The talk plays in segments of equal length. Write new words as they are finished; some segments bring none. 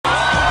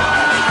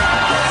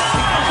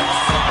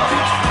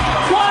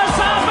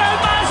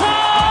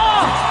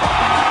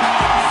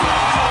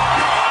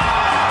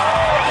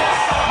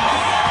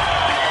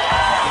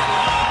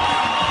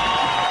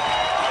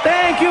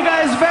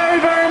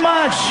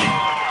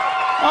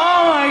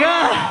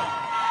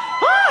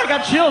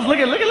got chills. Look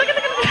at.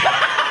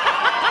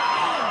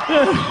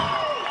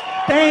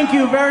 Thank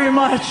you very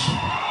much.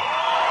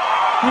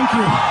 Thank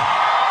you.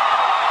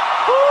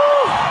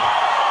 Woo.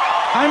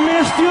 I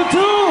missed you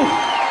too.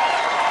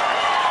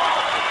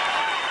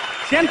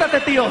 Siéntate,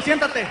 tío,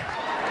 siéntate.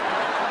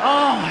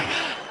 Oh my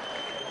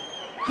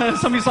God.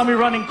 Somebody saw me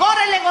running.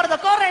 Córrele, gordo,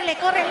 córrele,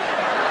 córrele.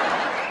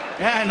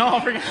 Yeah, I know.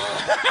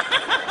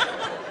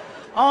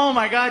 Oh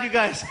my God, you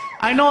guys.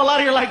 I know a lot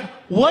of you are like,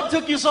 what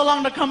took you so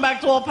long to come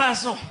back to El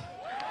Paso?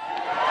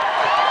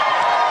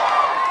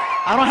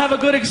 I don't have a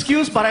good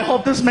excuse, but I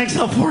hope this makes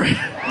up for it.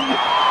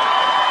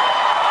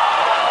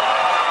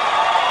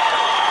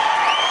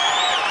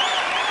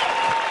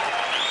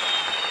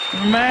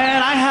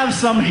 Man, I have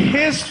some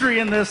history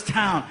in this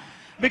town.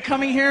 Been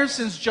coming here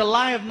since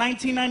July of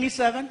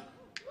 1997.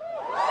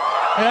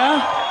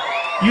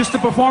 Yeah? Used to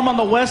perform on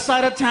the west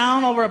side of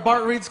town over at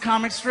Bart Reed's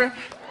comic strip.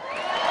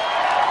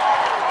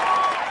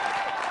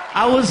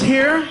 I was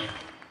here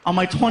on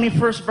my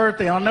 21st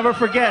birthday. I'll never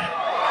forget.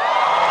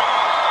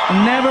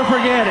 Never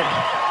forget it.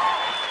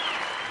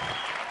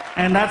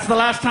 And that's the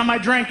last time I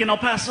drank in El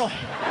Paso.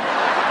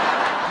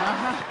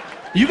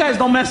 You guys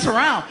don't mess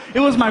around. It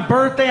was my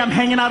birthday. I'm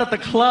hanging out at the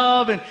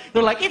club, and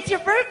they're like, it's your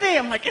birthday.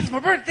 I'm like, it's my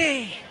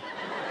birthday.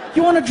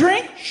 You want a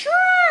drink?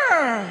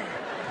 Sure.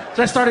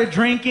 So I started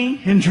drinking,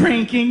 and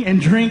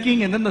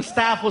then the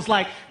staff was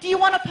like, do you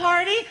want to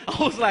party? I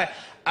was like,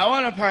 I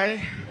want to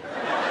party.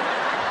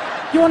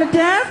 You want to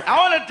dance? I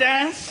want to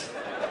dance.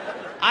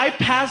 I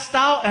passed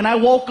out, and I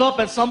woke up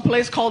at some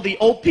place called the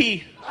OP.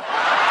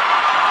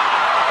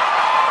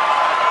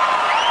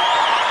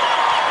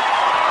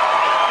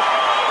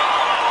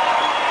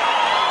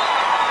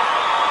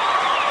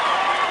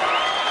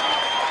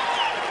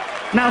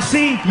 Now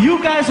see,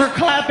 you guys are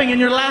clapping and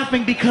you're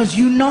laughing because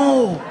you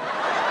know.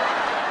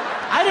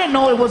 I didn't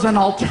know it was an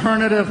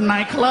alternative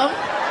nightclub.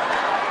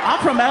 I'm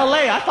from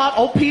LA. I thought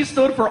OP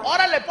stood for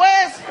Órale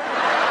Pues.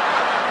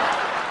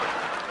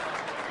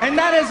 And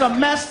that is a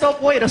messed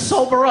up way to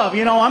sober up.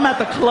 You know, I'm at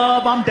the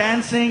club, I'm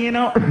dancing, you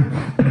know.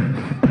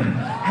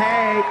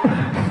 Hey.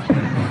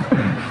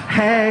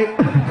 Hey.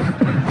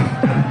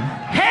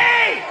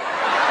 Hey!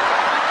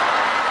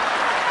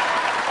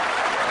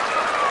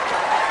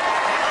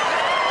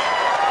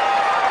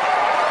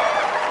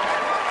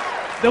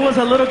 There was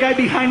a little guy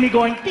behind me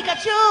going,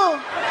 Pikachu!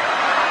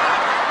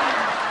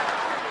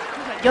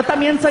 Yo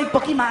también soy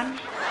Pokemon.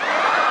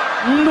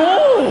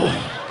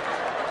 No!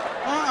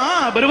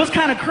 But it was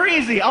kind of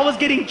crazy. I was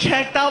getting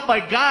checked out by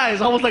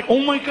guys. I was like, oh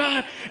my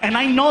God. And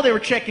I know they were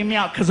checking me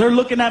out because they're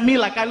looking at me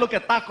like I look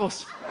at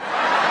tacos.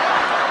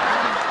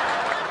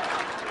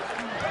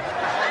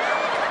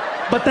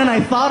 But then I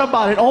thought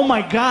about it. Oh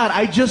my God,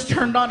 I just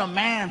turned on a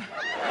man.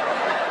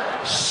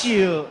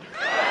 Shoot.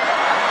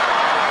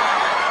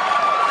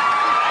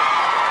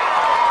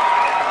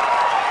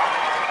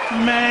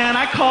 Man,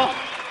 I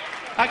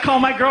call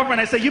my girlfriend.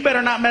 I say, you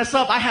better not mess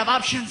up. I have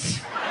options.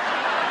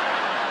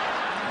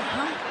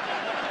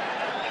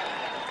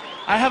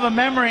 I have a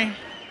memory.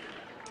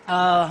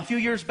 A few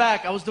years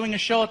back, I was doing a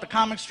show at the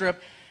comic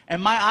strip,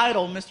 and my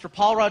idol, Mr.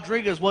 Paul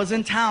Rodriguez, was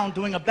in town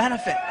doing a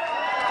benefit.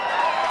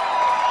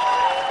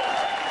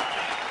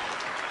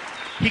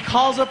 He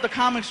calls up the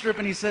comic strip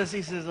and he says,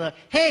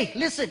 hey,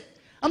 listen,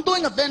 I'm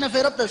doing a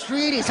benefit up the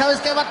street. Y sabes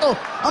qué, vato?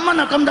 I'm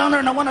gonna come down there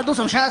and I wanna do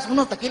some shots,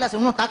 unos tequilas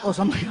and unos tacos.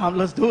 I'm like, oh,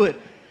 let's do it.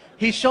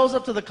 He shows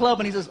up to the club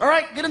and he says, all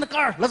right, get in the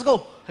car, let's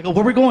go. I go,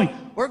 where are we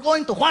going? We're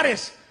going to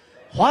Juarez.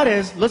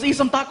 Juarez, let's eat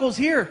some tacos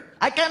here.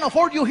 I can't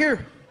afford you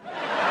here.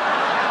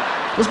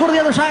 Let's go to the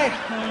other side.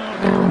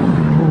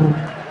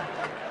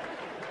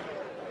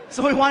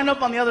 So we wind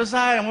up on the other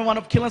side and we wound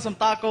up killing some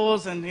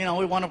tacos and, you know,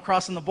 we wound up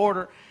crossing the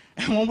border.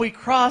 And when we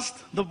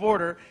crossed the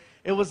border,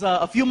 it was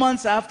a few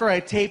months after I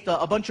taped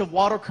a bunch of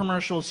water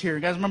commercials here. You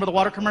guys remember the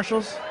water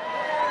commercials?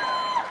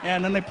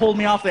 And then they pulled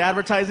me off the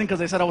advertising because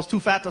they said I was too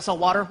fat to sell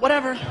water.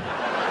 Whatever.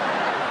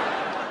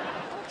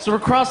 So we're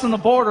crossing the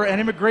border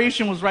and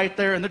immigration was right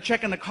there and they're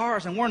checking the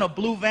cars and we're in a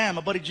blue van.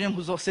 My buddy Jim,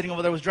 who's sitting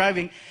over there, was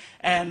driving.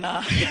 And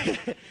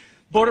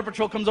Border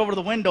Patrol comes over to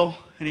the window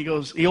and he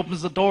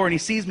opens the door and he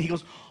sees me. He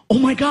goes, oh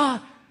my God,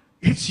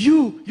 it's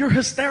you. You're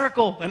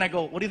hysterical. And I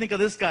go, what do you think of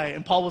this guy?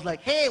 And Paul was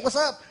like, hey, what's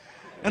up?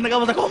 And the guy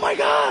was like, oh my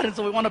God. And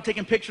so we wound up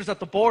taking pictures at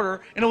the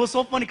border. And it was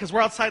so funny because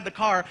we're outside the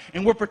car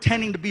and we're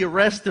pretending to be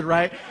arrested,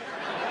 right?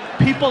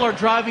 People are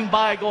driving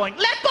by going,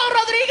 let Paul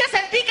Rodriguez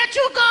and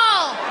Pikachu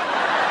go.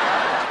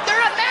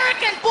 They're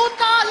American,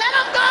 puto. Let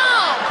them go.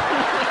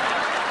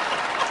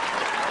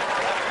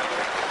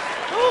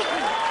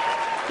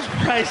 It's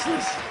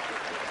priceless.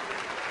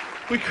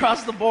 We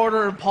crossed the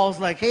border and Paul's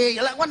like, hey,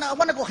 I want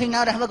to go hang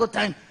out and have a good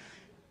time.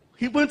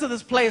 He went to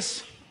this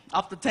place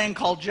off the 10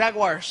 called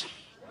Jaguars.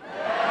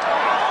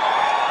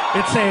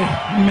 It's a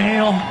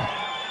male,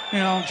 you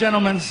know,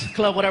 gentleman's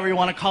club, whatever you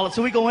want to call it.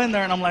 So we go in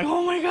there and I'm like,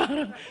 oh my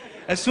God.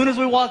 As soon as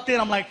we walked in,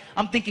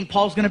 I'm thinking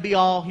Paul's going to be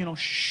all, you know,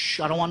 shh,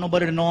 I don't want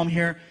nobody to know I'm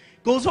here.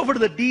 Goes over to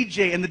the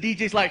DJ and the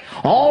DJ's like,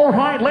 all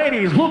right,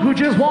 ladies, look who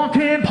just walked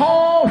in,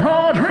 Paul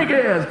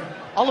Rodriguez.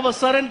 All of a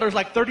sudden, there's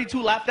like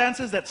 32 lap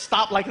dances that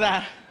stop like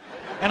that.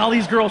 And all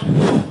these girls,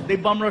 they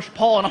bum rush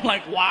Paul, and I'm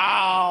like,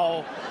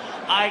 wow,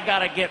 I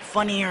gotta get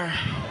funnier.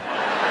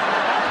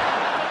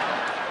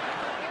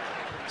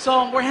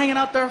 So we're hanging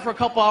out there for a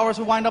couple hours.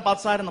 We wind up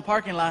outside in the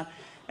parking lot,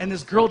 and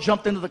this girl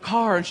jumped into the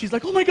car, and she's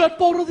like, oh my God,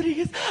 Paul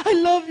Rodriguez, I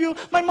love you.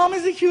 My mom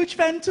is a huge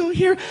fan too.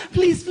 Here,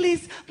 please,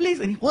 please, please.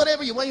 And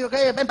whatever you want, you're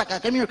okay. Ven pa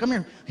acá, come here, come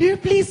here. Here,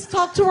 please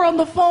talk to her on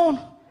the phone.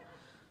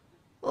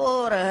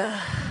 Ora.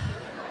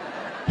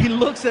 He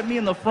looks at me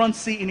in the front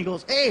seat, and he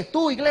goes, hey,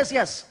 tú,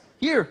 Iglesias,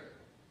 here,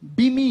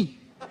 be me.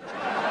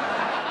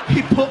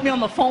 He put me on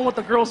the phone with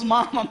the girl's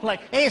mom. I'm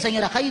like, hey,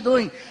 señora, how you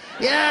doing?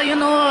 Yeah, you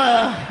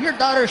know, your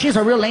daughter, she's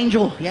a real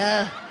angel.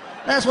 Yeah,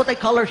 that's what they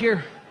call her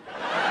here.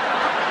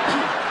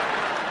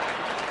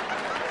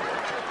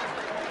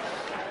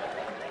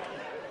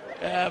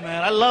 Yeah,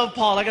 man, I love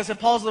Paul. Like I said,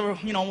 Paul's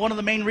one of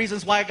the main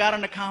reasons why I got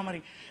into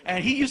comedy.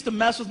 And he used to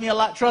mess with me a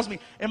lot. Trust me,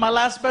 in my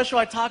last special,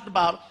 I talked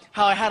about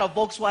how I had a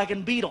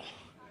Volkswagen Beetle.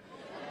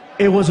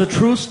 It was a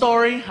true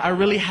story. I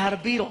really had a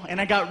Beetle, and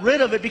I got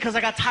rid of it because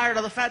I got tired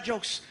of the fat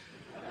jokes.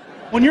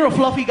 When you're a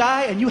fluffy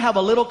guy and you have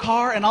a little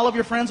car and all of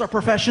your friends are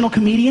professional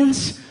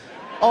comedians,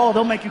 oh,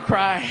 they'll make you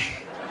cry.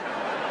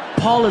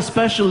 Paul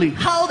especially.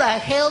 How the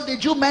hell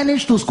did you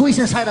manage to squeeze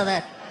inside of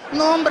that?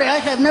 No, hombre, I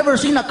have never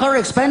seen a car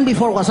expand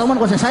before while someone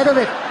was inside of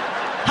it.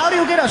 How do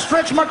you get a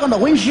stretch mark on the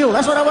windshield?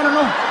 That's what I want to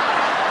know.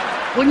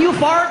 When you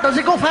fart, does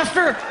it go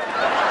faster?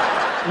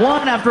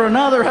 One after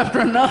another after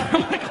another.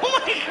 I'm like, oh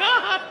my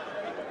God.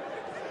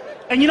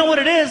 And you know what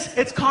it is?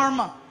 It's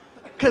karma.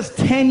 Because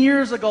 10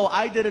 years ago,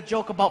 I did a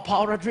joke about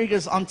Paul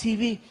Rodriguez on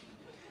TV.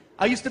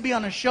 I used to be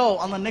on a show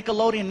on the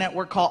Nickelodeon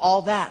network called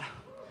All That.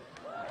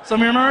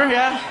 Some of you remember?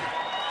 Yeah?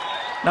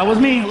 That was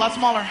me, a lot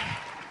smaller.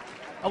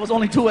 I was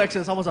only 2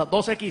 X's. I was a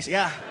 2X,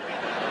 yeah.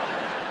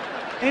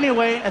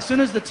 Anyway, as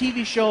soon as the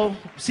TV show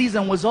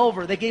season was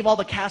over, they gave all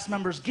the cast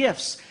members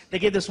gifts. They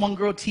gave this one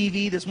girl a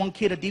TV, this one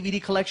kid a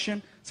DVD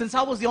collection. Since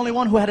I was the only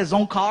one who had his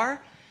own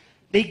car,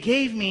 they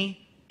gave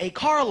me a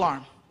car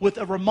alarm with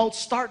a remote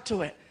start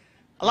to it.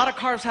 A lot of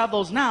cars have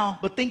those now,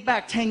 but think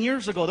back 10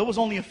 years ago, there was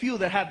only a few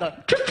that had the...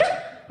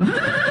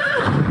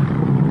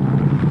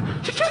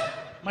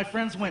 My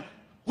friends went,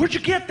 where'd you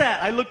get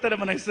that? I looked at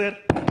him and I said,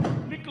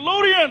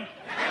 Nickelodeon.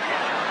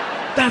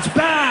 That's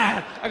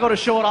bad. I go to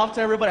show it off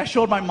to everybody. I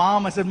showed my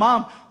mom. I said,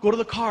 Mom, go to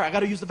the car. I got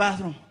to use the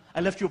bathroom.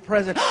 I left you a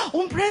present.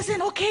 Oh, a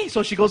present? Okay.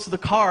 So she goes to the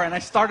car, and I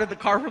started the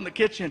car from the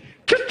kitchen.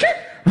 El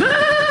diablo!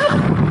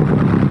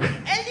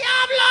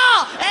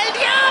 El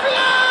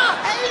diablo!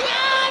 El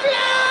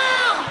diablo!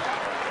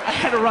 I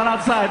had to run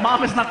outside.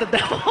 Mom, it's not the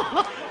devil.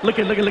 Look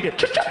at.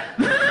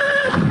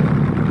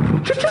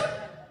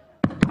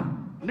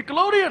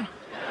 Nickelodeon.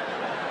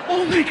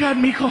 Oh my God,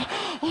 mijo.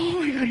 Oh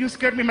my God, you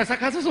scared me. Me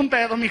sacaste un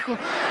pedo, mijo.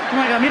 Oh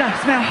my God, mira,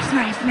 smell,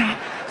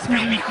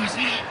 mijo,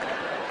 smell.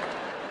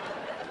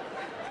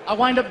 I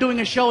wind up doing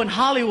a show in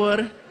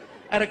Hollywood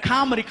at a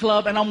comedy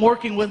club, and I'm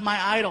working with my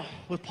idol,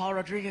 with Paul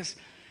Rodriguez.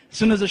 As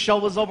soon as the show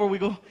was over, we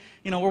go,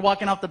 we're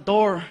walking out the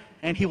door,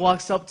 and he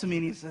walks up to me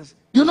and he says,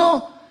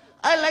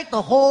 I like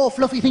the whole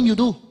fluffy thing you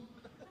do.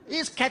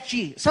 It's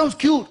catchy, sounds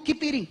cute,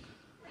 keep eating.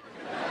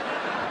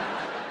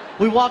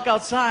 We walk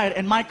outside,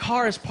 and my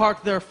car is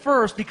parked there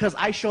first because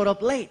I showed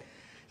up late.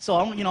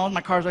 So,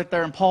 my car's right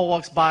there, and Paul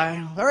walks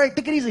by. All right,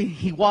 take it easy.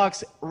 He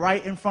walks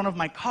right in front of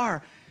my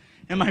car,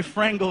 and my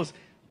friend goes,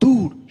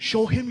 dude,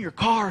 show him your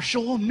car.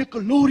 Show him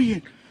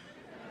Nickelodeon.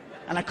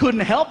 And I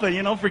couldn't help it,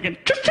 freaking.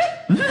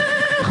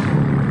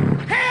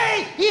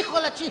 Hey, hijo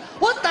la chi,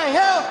 what the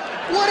hell?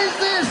 What is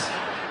this?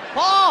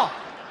 Paul.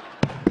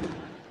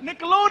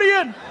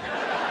 Nickelodeon.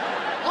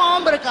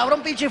 Hombre,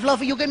 cabrón, pinche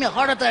fluffy, you gave me a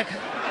heart attack.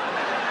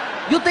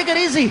 You take it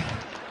easy.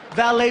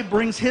 Valet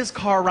brings his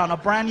car around, a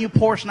brand new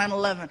Porsche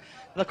 911.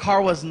 The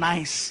car was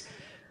nice.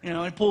 He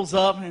pulls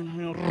up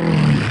and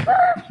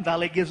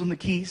Valet gives him the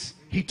keys.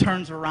 He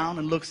turns around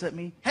and looks at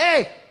me.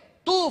 Hey,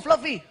 tú,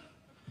 Fluffy,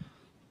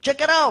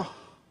 check it out.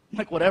 I'm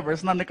like, whatever,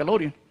 it's not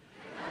Nickelodeon.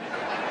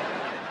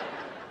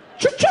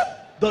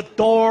 The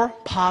door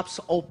pops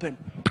open.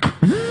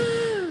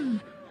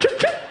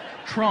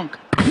 Trunk.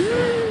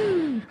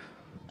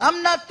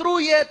 I'm not through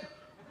yet.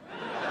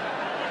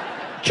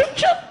 Chup,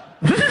 chup.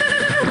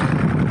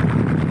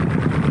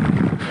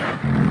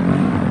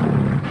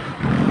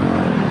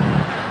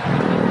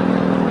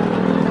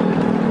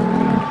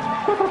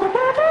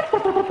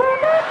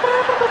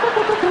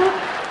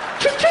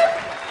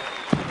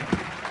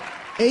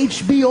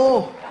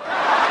 HBO.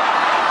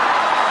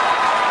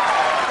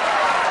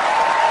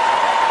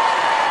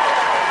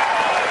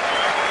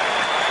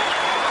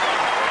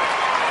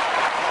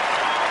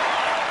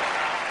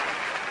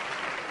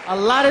 A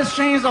lot has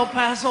changed, El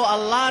Paso. A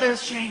lot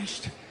has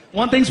changed.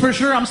 One thing's for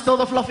sure, I'm still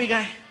the fluffy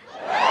guy.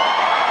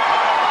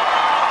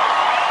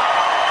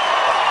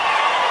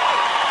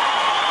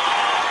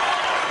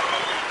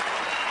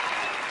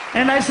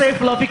 And I say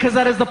fluffy because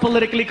that is the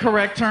politically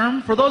correct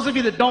term. For those of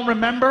you that don't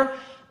remember,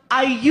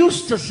 I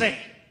used to say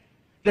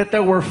that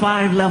there were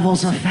 5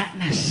 levels of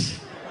fatness.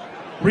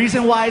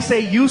 Reason why I say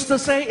used to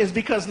say is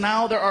because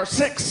now there are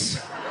 6.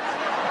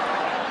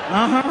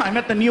 I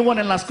met the new one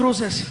in Las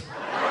Cruces.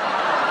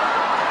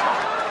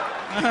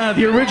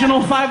 The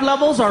original 5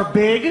 levels are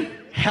big,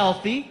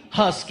 healthy,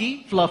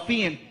 husky,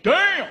 fluffy, and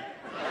damn.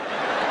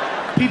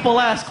 People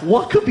ask,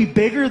 what could be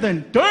bigger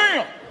than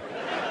damn?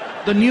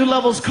 The new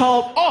level's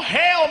called, oh,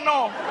 hell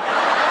no.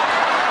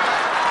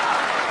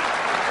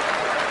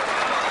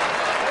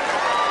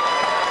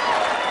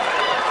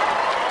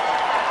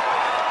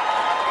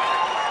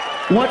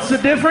 What's the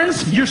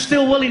difference? You're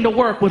still willing to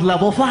work with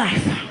level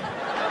 5.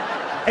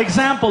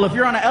 Example, if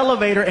you're on an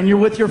elevator and you're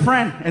with your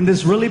friend and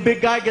this really big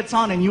guy gets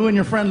on and you and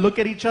your friend look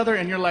at each other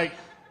and you're like,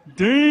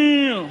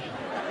 damn.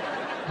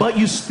 But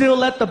you still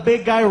let the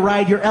big guy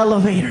ride your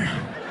elevator.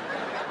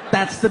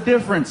 That's the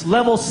difference.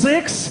 Level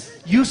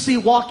 6, you see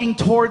walking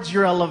towards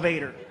your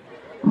elevator.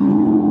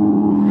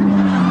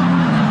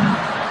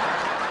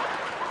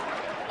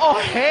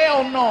 Oh,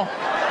 hell no.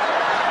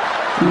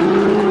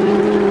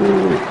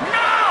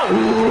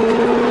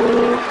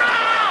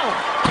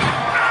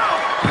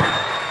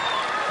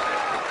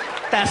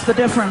 That's the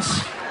difference.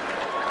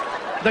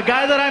 The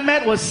guy that I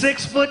met was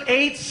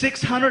 6'8",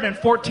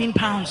 614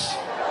 pounds.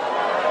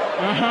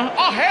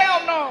 Oh,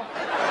 hell no.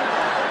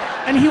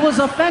 And he was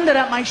offended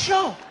at my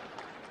show.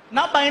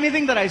 Not by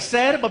anything that I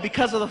said, but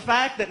because of the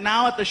fact that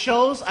now at the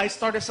shows, I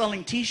started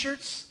selling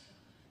t-shirts.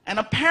 And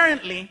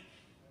apparently,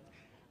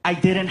 I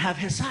didn't have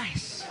his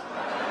size.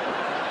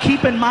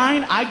 Keep in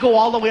mind, I go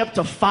all the way up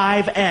to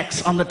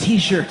 5X on the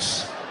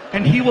t-shirts.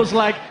 And he was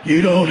like,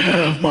 you don't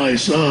have my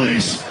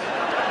size.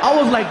 I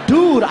was like,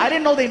 dude, I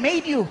didn't know they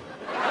made you.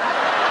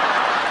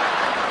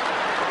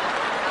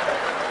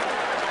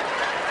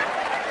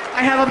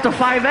 I have up to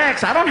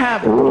 5X. I don't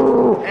have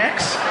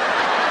X.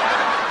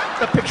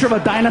 The picture of a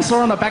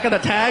dinosaur on the back of the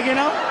tag, you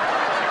know?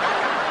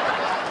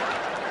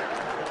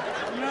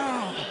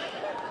 No.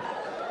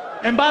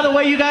 And by the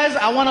way, you guys,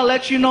 I want to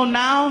let you know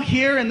now,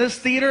 here in this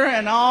theater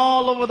and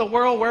all over the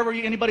world, wherever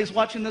anybody's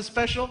watching this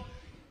special,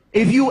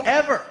 if you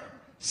ever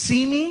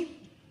see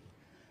me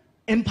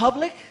in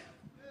public,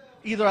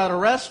 either at a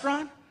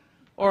restaurant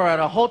or at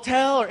a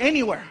hotel or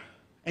anywhere,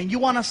 and you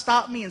want to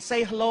stop me and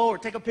say hello or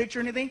take a picture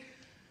or anything,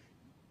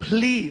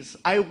 please,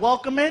 I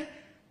welcome it,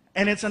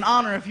 and it's an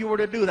honor if you were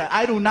to do that.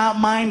 I do not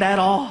mind at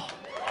all.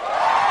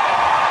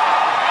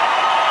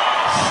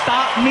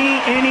 Stop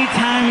me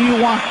anytime you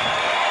want.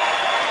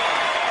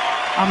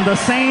 I'm the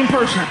same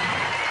person.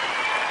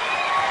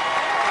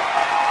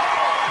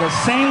 The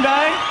same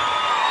guy.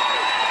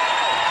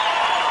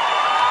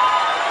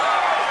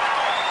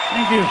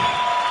 Thank you.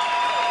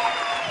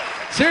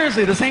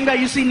 Seriously, the same guy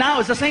you see now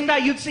is the same guy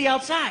you'd see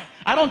outside.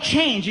 I don't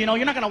change, you know.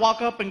 You're not going to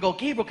walk up and go,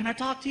 Gabriel, can I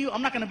talk to you?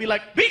 I'm not going to be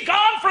like, be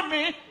gone from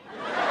me.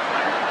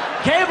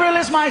 Gabriel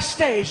is my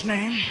stage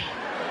name.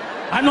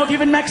 I'm not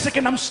even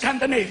Mexican, I'm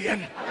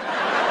Scandinavian.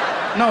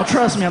 No,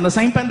 trust me, I'm the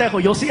same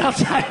pendejo you'll see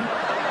outside.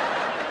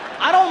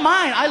 I don't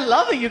mind. I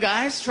love it, you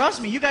guys.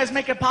 Trust me, you guys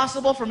make it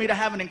possible for me to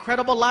have an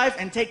incredible life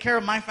and take care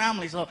of my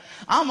family. So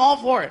I'm all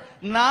for it.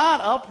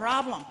 Not a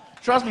problem.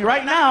 Trust me,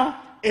 right now,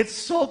 it's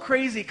so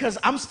crazy because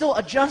I'm still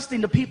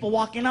adjusting to people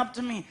walking up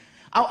to me.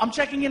 I'm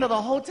checking into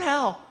the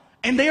hotel,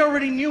 and they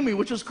already knew me,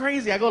 which was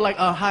crazy. I go like,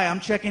 hi, I'm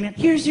checking in.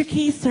 Here's your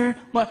key, sir.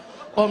 But,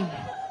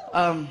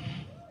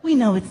 we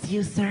know it's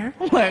you, sir.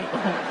 Like,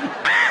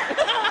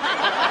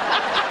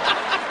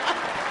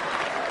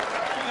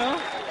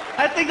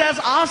 I think that's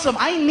awesome.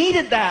 I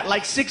needed that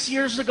like 6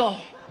 years ago.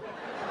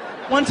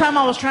 One time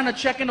I was trying to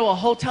check into a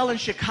hotel in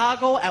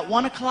Chicago at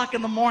 1 o'clock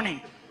in the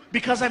morning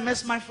because I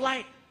missed my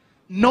flight.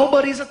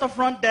 Nobody's at the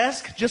front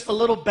desk, just a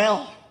little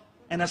bell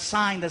and a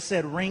sign that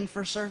said ring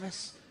for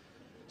service.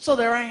 So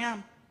there I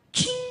am.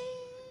 Ching,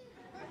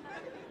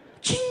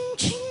 ching,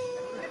 ching,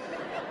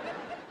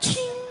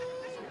 ching,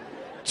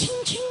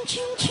 ching, ching, ching,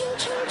 ching, ching,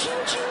 ching, ching,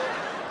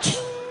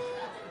 ching,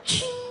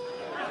 ching,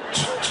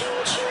 ching,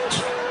 ching,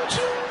 ching,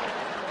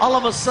 ching. All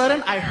of a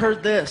sudden, I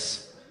heard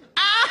this.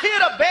 I hear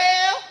the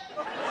bell.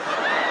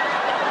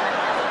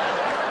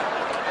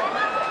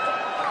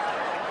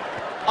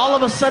 All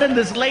of a sudden,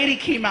 this lady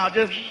came out,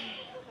 just...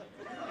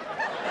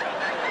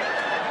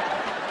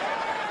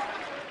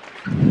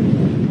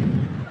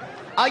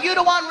 Are you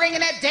the one ringing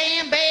that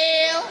damn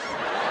bell?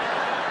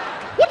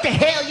 What the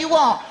hell you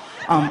want?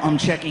 I'm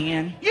checking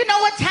in. You know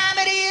what time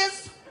it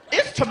is?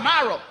 It's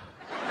tomorrow.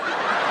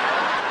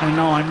 I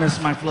know, I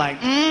missed my flight.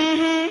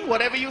 Mm-hmm,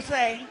 whatever you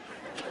say.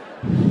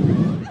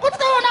 What's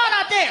going on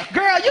out there?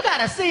 Girl, you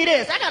gotta see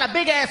this. I got a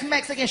big-ass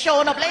Mexican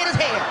showing up late as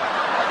hell.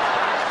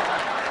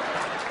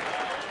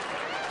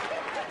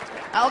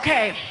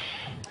 Okay.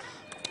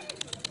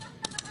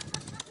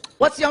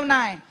 What's your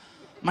name?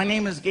 My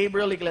name is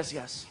Gabriel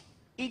Iglesias.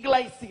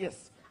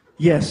 Iglesias.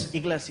 Yes,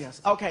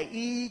 Iglesias. Okay,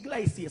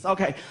 Iglesias.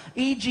 Okay,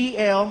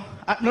 E-G-L.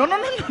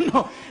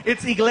 No.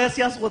 It's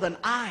Iglesias with an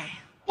I.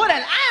 With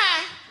an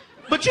I?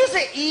 But you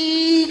said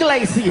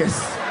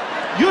Iglesias.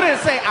 You didn't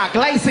say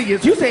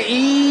Iglesias. You said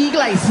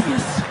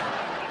Iglesias.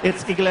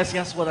 It's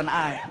Iglesias with an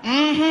I.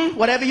 Mm-hmm.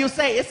 Whatever you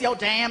say, it's your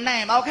damn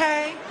name,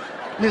 okay?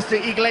 Mr.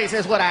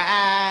 Iglesias with an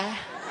I.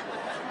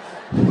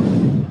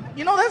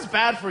 You know, that's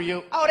bad for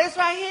you. Oh, this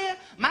right here?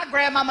 My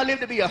grandmama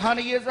lived to be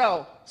 100 years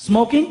old.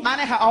 Smoking?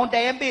 Minding her own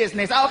damn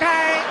business,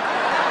 okay?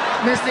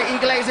 Mr.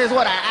 Iglesias,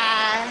 what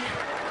I.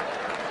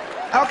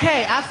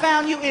 Okay, I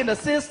found you in the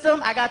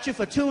system. I got you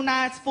for 2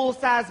 nights,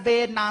 full-size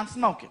bed,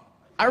 non-smoking.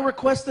 I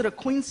requested a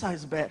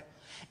queen-size bed.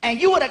 And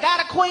you would have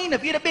got a queen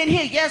if you'd have been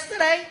here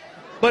yesterday.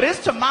 But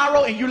it's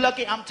tomorrow, and you're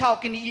lucky I'm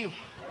talking to you.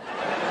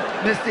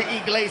 Mr.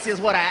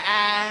 Iglesias, what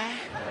I.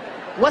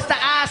 What's the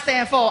I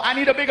stand for? I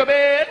need a bigger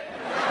bed.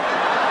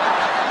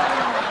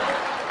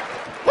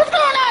 What's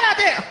going on out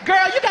there?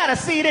 Girl, you gotta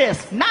see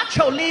this.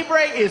 Nacho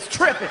Libre is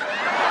tripping.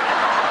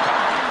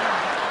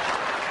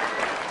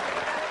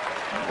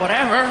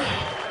 Whatever.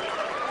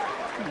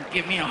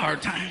 Give me a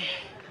hard time.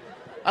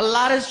 A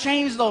lot has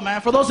changed though,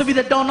 man. For those of you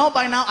that don't know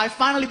by now, I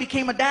finally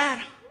became a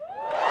dad.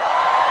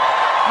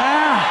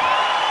 Yeah.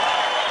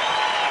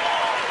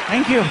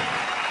 Thank you.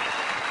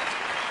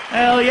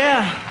 Hell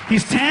yeah.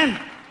 He's 10.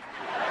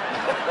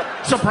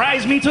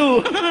 Surprised me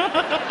too.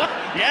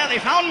 Yeah, they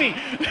found me.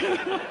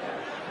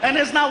 And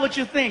it's not what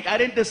you think. I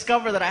didn't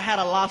discover that I had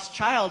a lost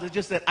child. It's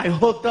just that I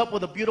hooked up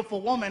with a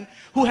beautiful woman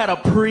who had a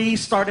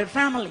pre-started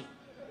family.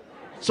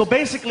 So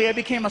basically, I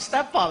became a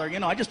stepfather. You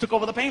know, I just took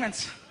over the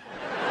payments.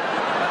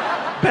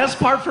 Best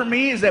part for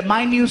me is that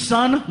my new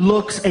son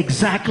looks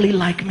exactly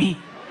like me.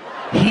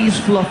 He's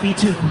fluffy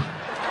too.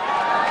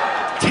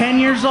 10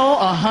 years old,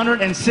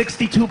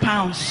 162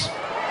 pounds.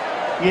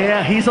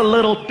 Yeah, he's a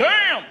little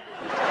damn.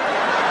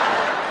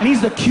 And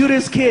he's the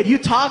cutest kid. You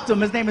talk to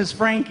him, his name is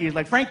Frankie. He's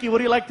like, Frankie, what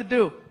do you like to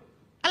do?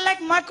 I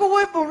like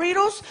microwave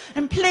burritos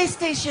and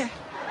PlayStation.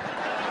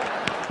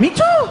 Me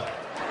too.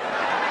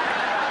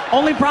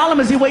 Only problem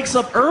is he wakes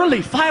up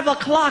early, 5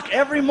 o'clock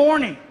every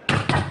morning.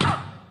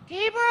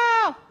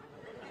 Gabriel,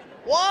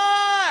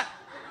 What?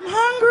 I'm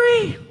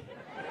hungry.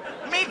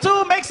 Me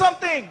too, make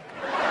something.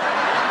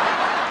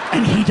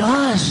 And he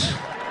does.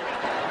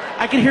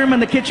 I can hear him in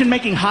the kitchen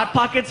making Hot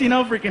Pockets, you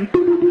know, freaking.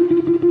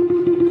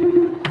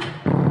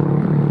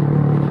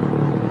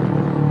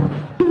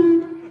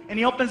 And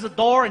he opens the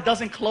door and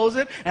doesn't close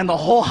it, and the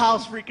whole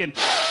house freaking.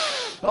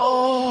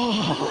 Oh.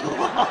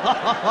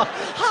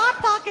 Hot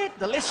Pocket,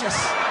 delicious.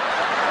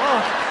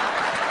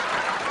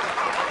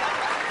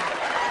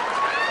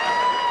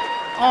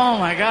 Oh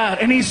my God.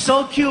 And he's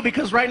so cute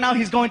because right now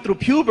he's going through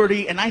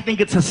puberty, and I think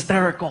it's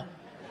hysterical.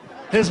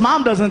 His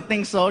mom doesn't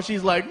think so.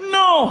 She's like,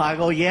 no. I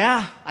go,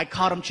 yeah, I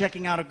caught him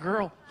checking out a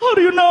girl. How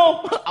do you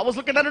know? I was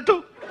looking at her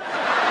too.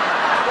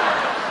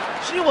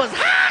 She was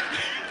hot.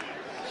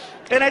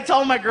 And I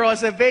told my girl, I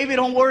said, baby,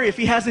 don't worry. If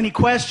he has any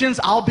questions,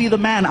 I'll be the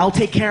man. I'll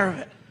take care of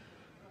it.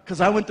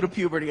 Because I went through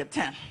puberty at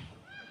 10.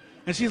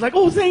 And she's like,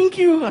 oh, thank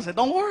you. I said,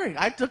 don't worry.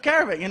 I took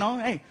care of it, you know.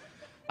 Hey,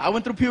 I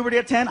went through puberty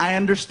at 10. I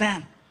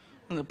understand.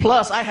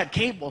 Plus, I had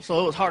cable, so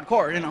it was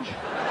hardcore, you know.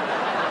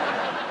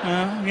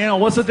 You know,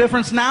 what's the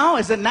difference now?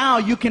 Is that now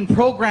you can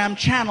program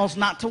channels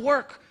not to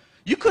work.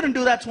 You couldn't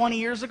do that 20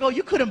 years ago.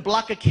 You couldn't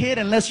block a kid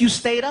unless you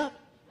stayed up.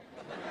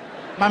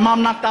 My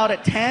mom knocked out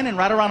at 10, and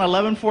right around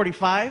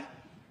 11:45.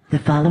 The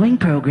following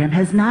program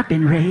has not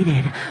been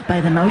rated by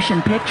the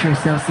Motion Picture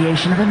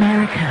Association of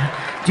America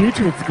due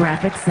to its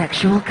graphic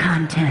sexual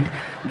content.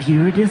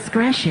 Viewer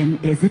discretion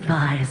is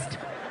advised.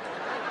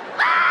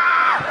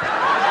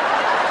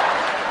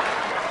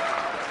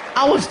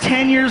 I was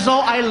 10 years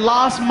old. I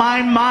lost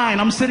my mind.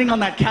 I'm sitting on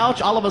that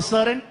couch all of a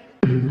sudden.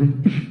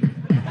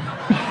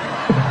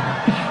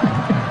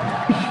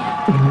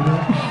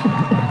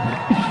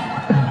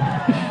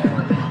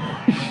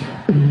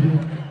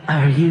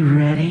 Are you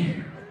ready?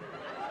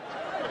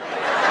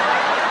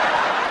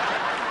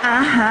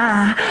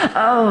 Uh-huh.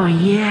 Oh,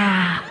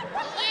 yeah.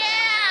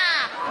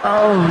 Yeah.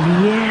 Oh,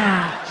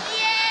 yeah.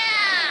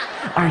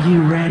 Yeah. Are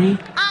you ready?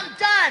 I'm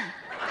done.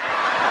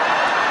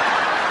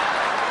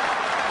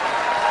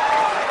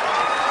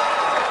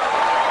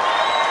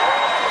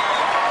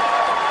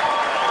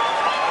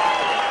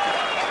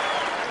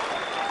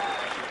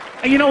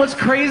 And you know what's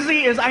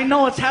crazy is I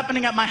know what's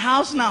happening at my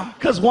house now.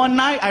 Because one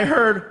night I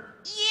heard,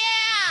 Yeah.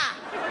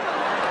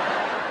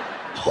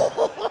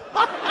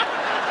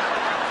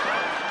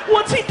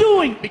 what's he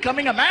doing?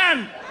 Becoming a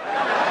man.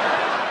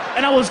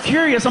 And I was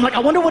curious. I'm like, I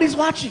wonder what he's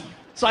watching.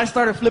 So I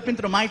started flipping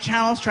through my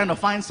channels, trying to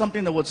find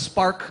something that would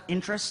spark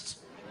interest.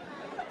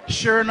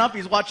 Sure enough,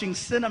 he's watching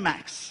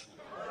Cinemax.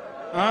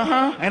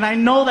 Uh-huh. And I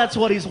know that's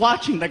what he's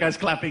watching. That guy's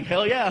clapping.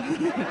 Hell yeah.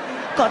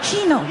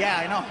 Cochino. Yeah,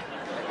 I know.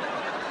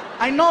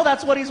 I know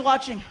that's what he's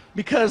watching.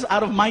 Because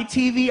out of my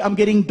TV, I'm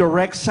getting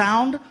direct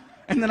sound.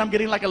 And then I'm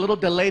getting like a little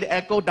delayed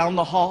echo down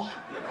the hall.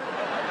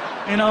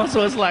 You know,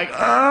 so it's like,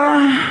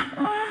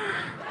 Yeah.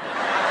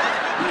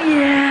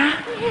 Yeah.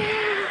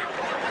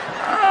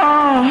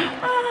 Oh.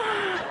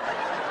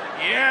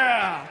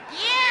 yeah.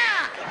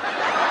 Yeah.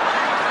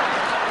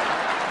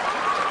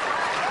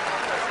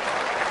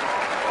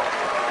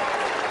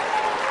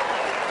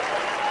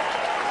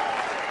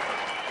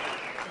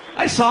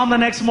 I saw him the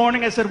next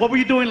morning. I said, what were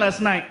you doing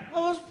last night? I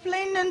was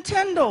playing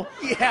Nintendo.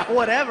 Yeah,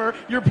 whatever.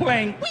 You're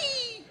playing.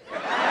 Whee!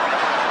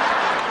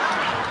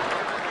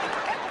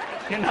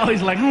 And now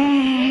he's like,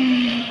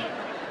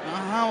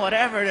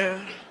 whatever,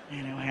 dude.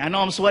 Anyway, I know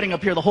I'm sweating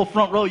up here. The whole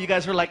front row, you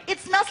guys are like, It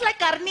smells like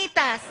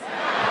carnitas.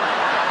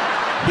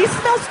 He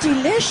smells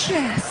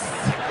delicious.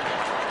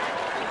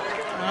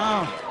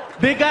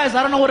 Big guys,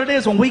 I don't know what it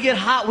is. When we get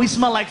hot, we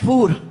smell like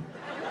food.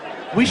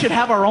 We should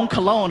have our own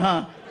cologne,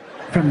 huh?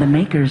 From the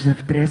makers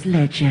of Tres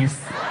Leches.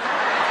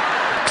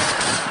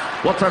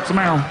 What's that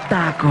smell?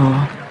 Taco.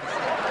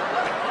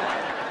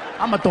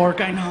 I'm a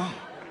dork, I know.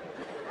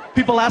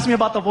 People ask me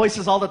about the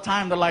voices all the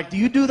time. They're like, do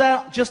you do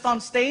that just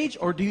on stage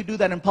or do you do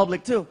that in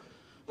public too?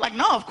 Like,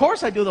 no, of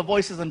course I do the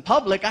voices in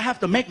public. I have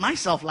to make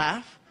myself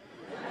laugh.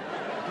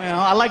 You know,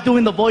 I like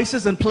doing the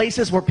voices in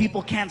places where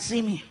people can't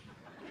see me.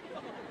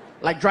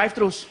 Like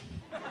drive-thrus.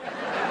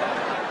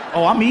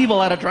 Oh, I'm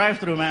evil at a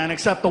drive-thru, man,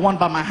 except the one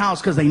by my house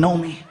because they know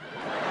me.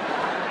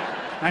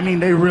 I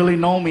mean, they really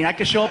know me. I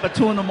could show up at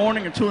 2 in the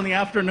morning or 2 in the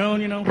afternoon,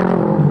 you know.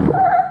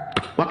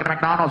 Welcome to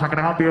McDonald's. How can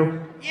I help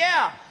you?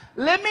 Yeah,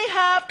 let me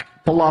have...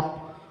 Pull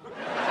up.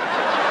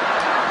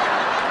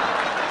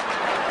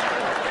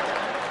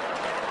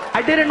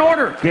 I did an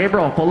order.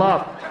 Gabriel, pull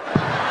up.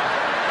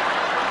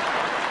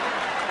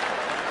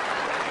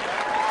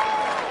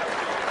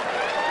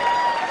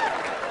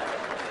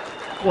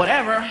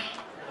 Whatever.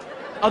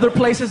 Other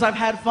places I've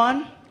had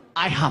fun,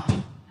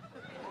 IHOP.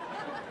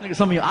 Look at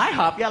some of you,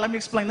 IHOP? Yeah, let me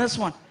explain this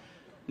one.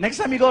 Next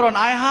time you go to an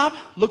IHOP,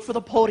 look for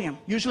the podium.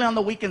 Usually on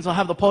the weekends, they'll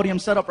have the podium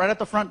set up right at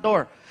the front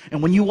door.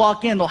 And when you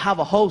walk in, they'll have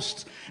a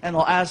host, and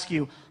they'll ask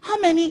you, how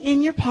many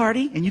in your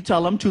party? And you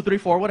tell them 2, 3,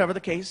 4, whatever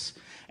the case.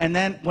 And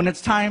then when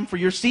it's time for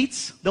your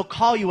seats, they'll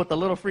call you with the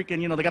little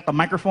freaking, you know, they got the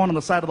microphone on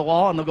the side of the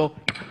wall, and they'll go,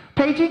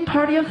 Paging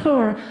party of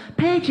 4.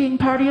 Paging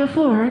party of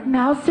 4.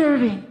 Now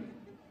serving.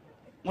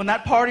 When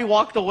that party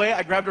walked away,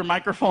 I grabbed her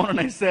microphone and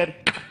I said,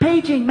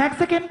 Paging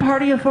Mexican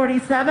party of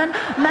 47.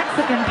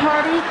 Mexican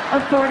party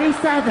of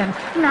 47.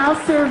 Now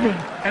serving.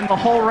 and the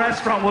whole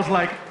restaurant was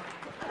like,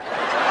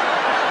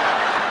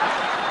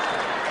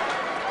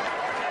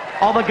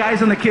 all the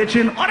guys in the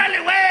kitchen,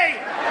 órale, güey!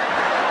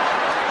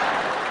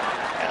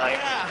 Hell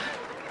yeah.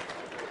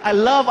 I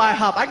love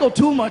IHOP. I go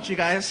too much, you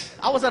guys.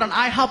 I was at an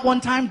IHOP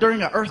one time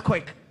during an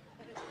earthquake.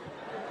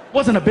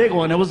 Wasn't a big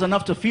one. It was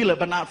enough to feel it,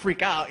 but not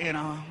freak out, you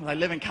know. I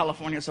live in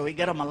California, so we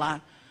get them a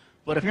lot.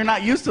 But if you're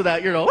not used to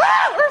that, you're like,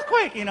 ah,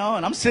 earthquake, you know,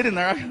 and I'm sitting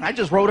there. I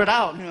just wrote it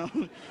out, you know.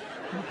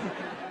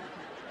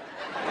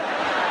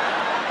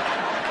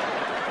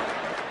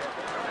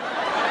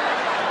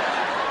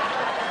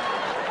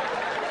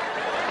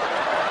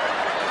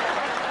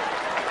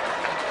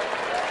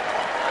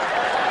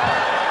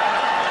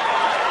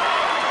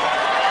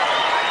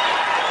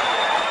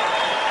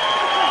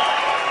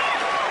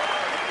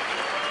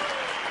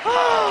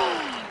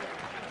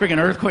 Freaking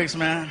earthquakes,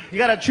 man. You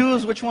gotta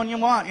choose which one you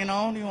want, you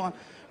know? Do you want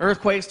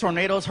earthquakes,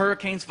 tornadoes,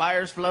 hurricanes,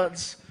 fires,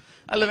 floods?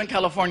 I live in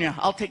California.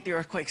 I'll take the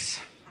earthquakes.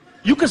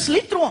 You can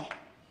sleep through them,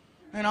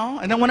 you know?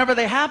 And then whenever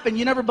they happen,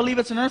 you never believe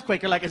it's an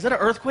earthquake. You're like, is it an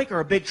earthquake or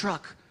a big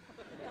truck?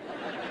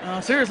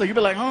 Seriously, you'd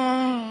be like,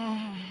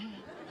 oh.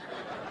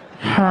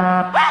 Oh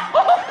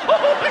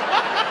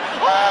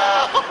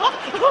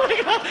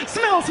my God.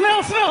 Smell.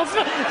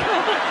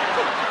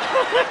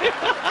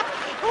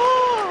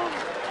 Oh.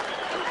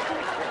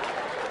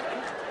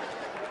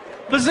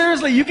 But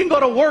seriously, you can go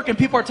to work and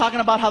people are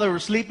talking about how they were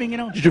sleeping, you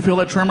know? Did you feel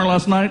that tremor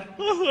last night?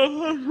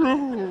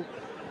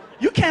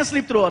 You can't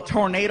sleep through a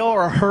tornado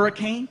or a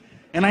hurricane.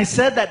 And I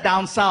said that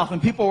down south,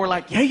 and people were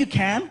like, yeah, you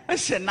can. I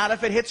said, not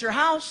if it hits your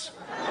house.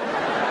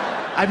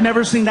 I've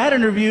never seen that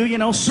interview, you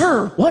know.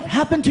 Sir, what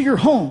happened to your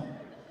home?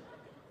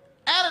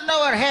 I don't know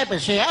what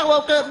happened, see. I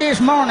woke up this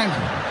morning,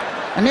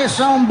 and this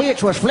son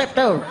bitch was flipped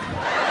over.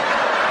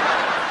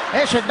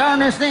 That's the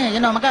darndest thing.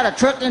 You know, I got a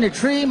truck in the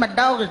tree, my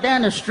dog is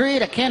down the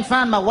street, I can't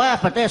find my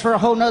wife, but that's for a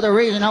whole nother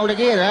reason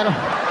altogether.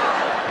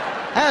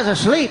 I was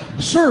asleep.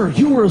 Sir,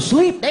 you were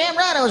asleep? Damn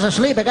right I was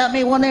asleep. I got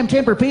me one of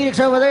them Tempur-Pedics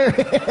over there.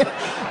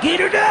 Get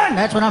her done.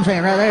 That's what I'm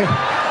saying right there.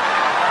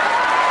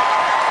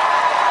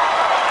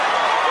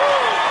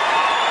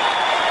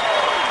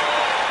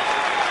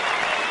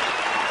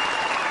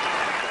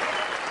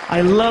 I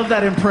love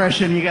that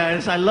impression, you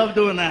guys. I love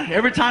doing that.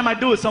 Every time I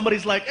do it,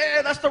 somebody's like, hey,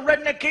 that's the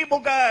redneck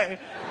cable guy.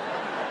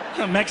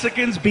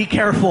 Mexicans, be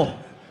careful,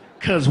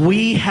 because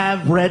we have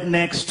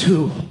rednecks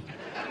too.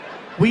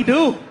 We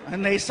do,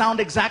 and they sound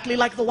exactly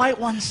like the white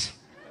ones.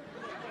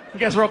 You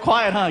guys are all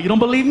quiet, huh? You don't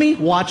believe me?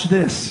 Watch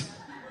this.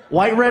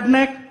 White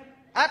redneck.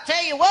 I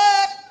tell you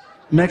what.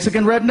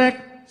 Mexican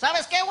redneck.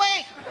 ¿Sabes qué,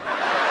 güey?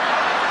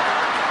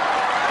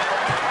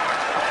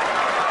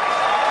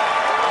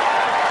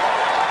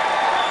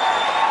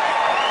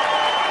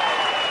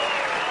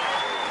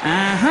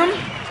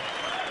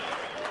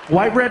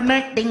 White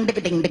redneck. Ding,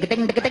 ding, ding, ding,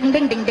 ding, ding, ding,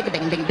 ding, ding,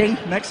 ding, ding, ding.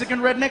 Mexican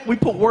redneck. We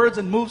put words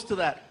and moves to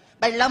that.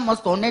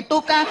 Bailamos con el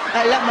tuca,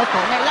 bailamos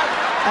con el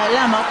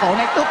bailamos con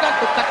el tuca,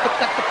 tuca,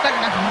 tuca, tuca.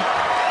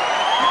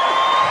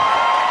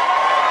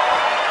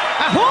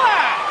 Ahoy!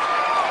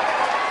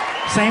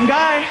 Same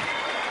guy.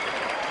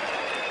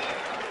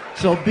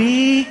 So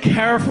be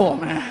careful,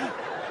 man.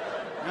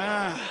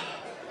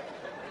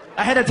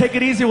 I had to take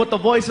it easy with the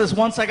voices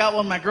once I got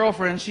with my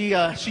girlfriend. She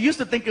used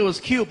to think it was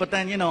cute, but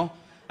then, you know,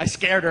 I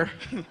scared her.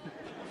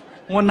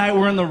 One night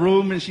we're in the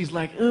room and she's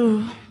like,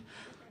 ooh,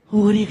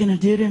 what are you gonna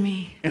do to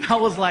me? And I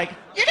was like,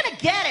 You're gonna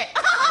get it.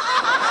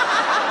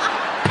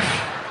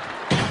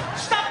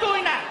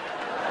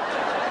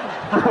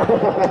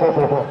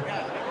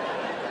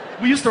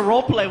 We used to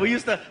role play. We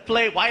used to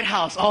play White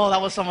House. Oh,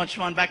 that was so much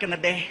fun back in the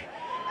day.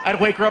 I'd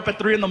wake her up at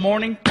 3 in the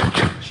morning.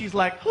 She's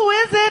like, who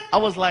is it? I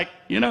was like,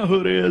 you know who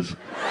it is.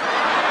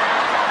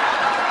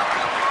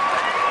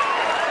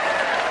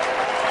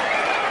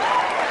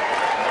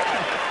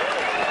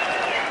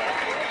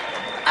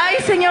 Ay,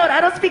 señor, I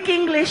don't speak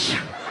English.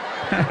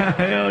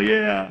 Hell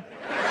yeah.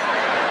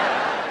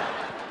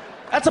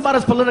 That's about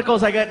as political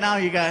as I get now,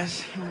 you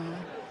guys.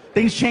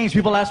 Things change.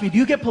 People ask me, do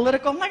you get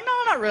political? I'm like, no,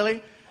 not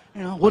really.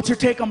 You know, what's your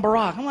take on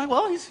Barack? I'm like,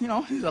 well, he's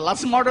a lot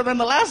smarter than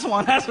the last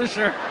one, that's for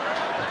sure.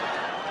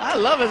 I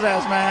love his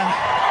ass, man.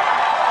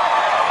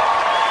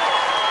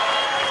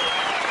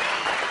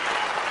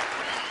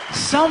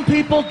 Some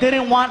people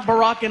didn't want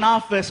Barack in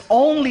office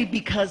only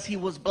because he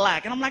was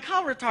black. And I'm like,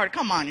 how retarded?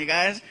 Come on, you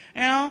guys.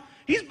 You know,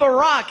 he's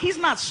Barack. He's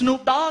not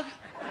Snoop Dogg.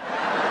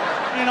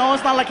 You know,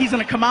 it's not like he's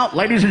going to come out,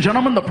 ladies and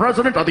gentlemen, the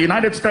President of the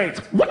United States.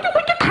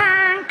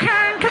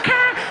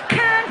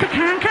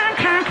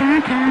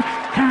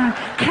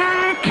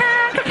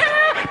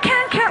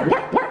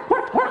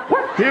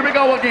 Here we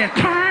go again.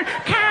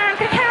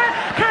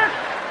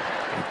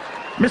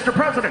 Mr.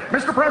 President,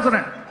 Mr.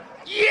 President.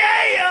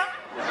 Yeah!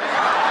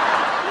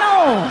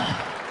 No.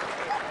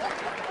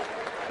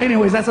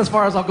 Anyways, that's as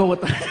far as I'll go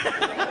with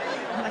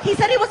that. He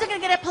said he wasn't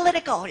gonna get it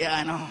political. Yeah,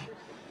 I know.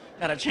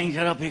 Gotta change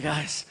it up, you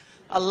guys.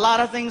 A lot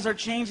of things are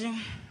changing.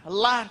 A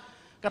lot.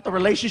 Got the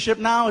relationship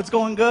now. It's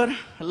going good.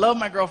 I love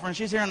my girlfriend.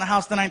 She's here in the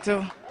house tonight,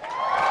 too.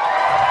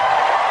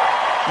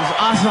 It's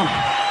awesome.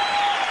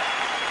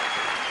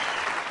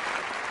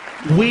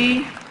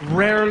 We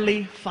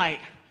rarely fight.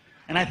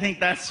 And I think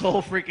that's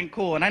so freaking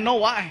cool. And I know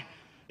why.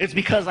 It's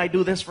because I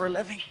do this for a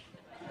living.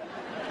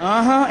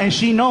 And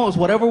she knows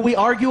whatever we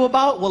argue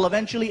about will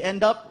eventually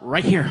end up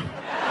right here.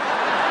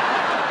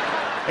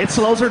 It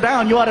slows her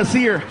down. You ought to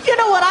see her. You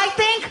know what I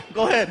think?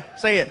 Go ahead.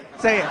 Say it.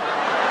 Say it.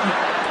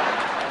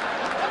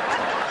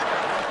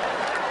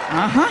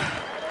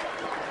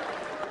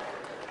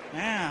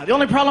 Yeah. The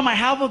only problem I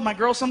have with my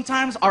girl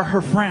sometimes are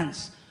her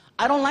friends.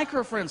 I don't like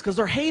her friends because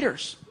they're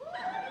haters.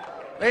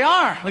 They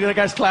are. Look at that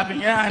guy's clapping.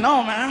 Yeah, I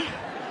know, man.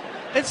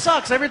 It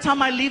sucks. Every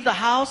time I leave the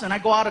house and I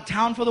go out of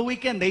town for the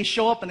weekend, they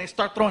show up and they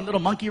start throwing little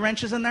monkey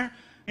wrenches in there,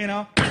 you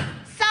know.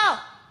 So,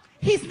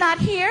 he's not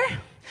here?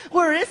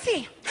 Where is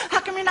he? How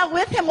come you're not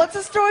with him? What's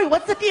the story?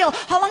 What's the deal?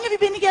 How long have you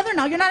been together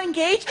now? You're not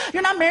engaged?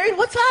 You're not married?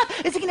 What's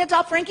up? Is he gonna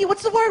adopt Frankie?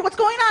 What's the word? What's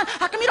going on?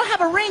 How come you don't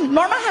have a ring?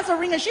 Norma has a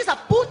ring and she's a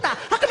puta.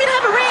 How come you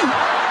don't have a ring?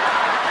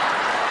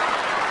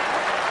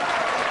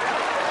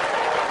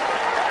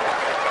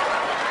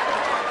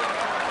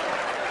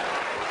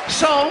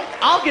 So,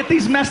 I'll get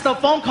these messed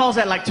up phone calls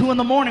at like 2 in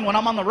the morning when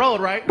I'm on the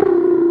road, right?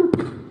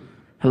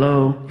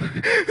 Hello?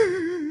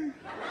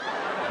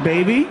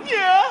 Baby?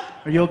 Yeah?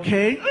 Are you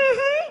okay?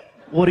 Mm-hmm.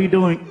 What are you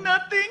doing?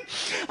 Nothing.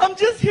 I'm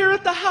just here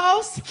at the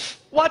house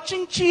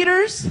watching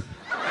Cheaters.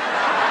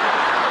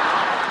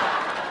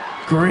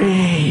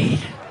 Great.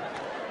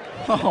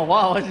 Oh,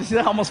 wow. Did you see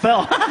that? I almost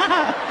fell.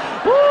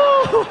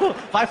 Woo!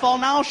 If I fall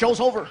now, show's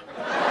over.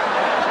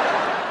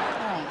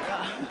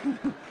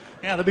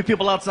 Yeah, there'll be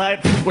people outside.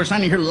 We're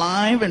standing here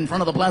live in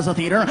front of the Plaza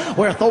Theater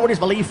where authorities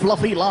believe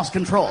Fluffy lost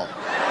control.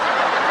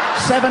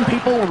 7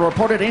 people were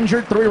reported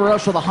injured, 3 were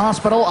rushed to the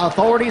hospital.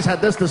 Authorities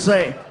had this to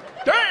say.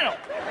 Damn!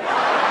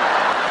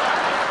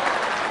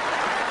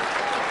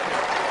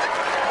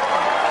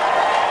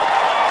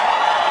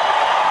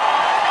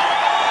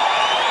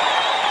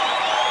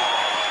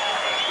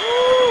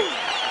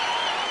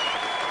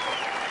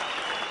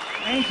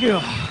 Thank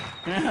you.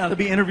 Yeah, they'll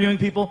be interviewing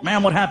people.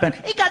 Ma'am, what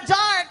happened? It got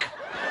dark.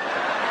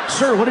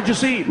 Sir, what did you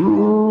see? Se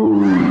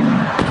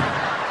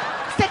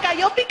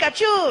cayó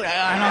Pikachu.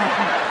 I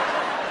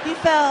know. He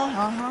fell.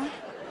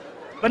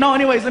 But no,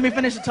 anyways, let me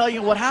finish to tell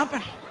you what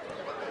happened.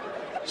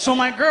 So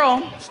my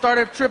girl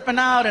started tripping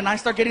out and I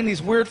started getting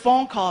these weird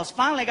phone calls.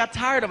 Finally, I got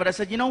tired of it. I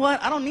said, you know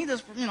what? I don't need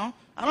this,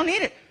 I don't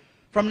need it.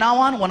 From now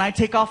on, when I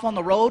take off on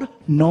the road,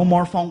 no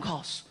more phone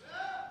calls.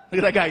 Look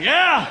at that guy.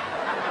 Yeah!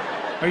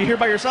 Are you here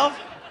by yourself?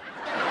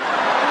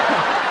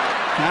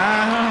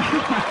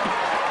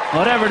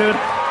 Whatever, dude.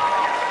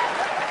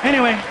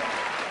 Anyway,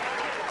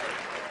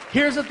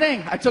 here's the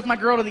thing. I took my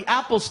girl to the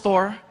Apple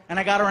store and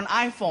I got her an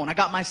iPhone. I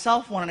got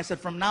myself one and I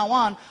said, from now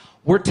on,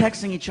 we're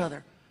texting each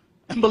other.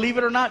 And believe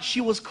it or not, she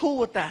was cool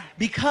with that.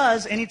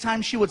 Because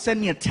anytime she would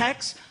send me a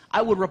text,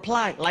 I would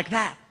reply like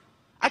that.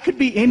 I could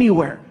be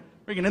anywhere.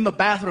 Freaking in the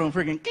bathroom,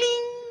 freaking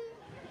cling.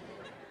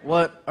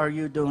 What are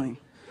you doing?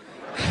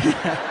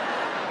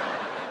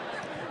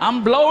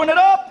 I'm blowing it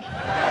up.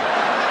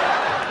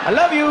 I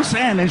love you,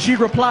 San. And she'd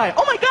reply,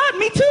 oh my God,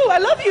 me too, I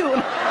love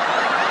you.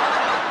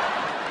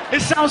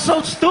 It sounds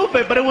so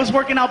stupid, but it was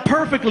working out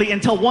perfectly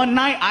until one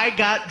night I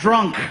got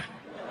drunk.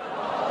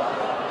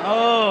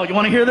 Oh, you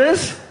want to hear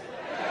this?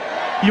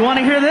 You want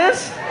to hear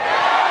this?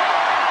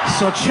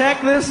 So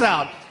check this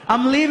out.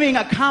 I'm leaving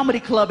a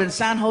comedy club in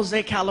San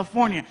Jose,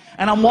 California,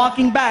 and I'm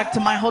walking back to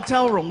my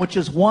hotel room, which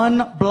is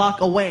 1 block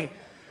away.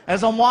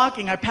 As I'm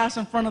walking, I pass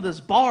in front of this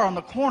bar on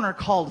the corner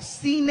called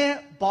Cine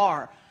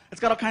Bar. It's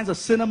got all kinds of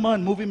cinema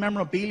and movie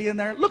memorabilia in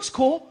there. It looks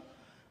cool.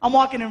 I'm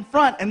walking in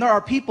front, and there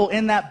are people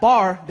in that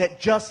bar that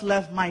just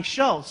left my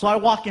show. So I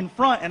walk in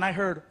front, and I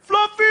heard,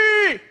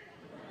 Fluffy!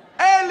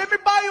 Hey, let me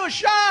buy you a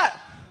shot.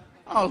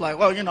 I was like,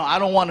 well, you know, I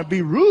don't want to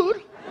be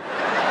rude.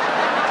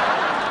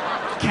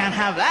 Can't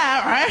have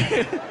that,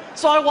 right?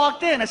 So I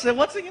walked in. I said,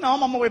 what's it? You know,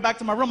 I'm on my way back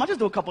to my room. I'll just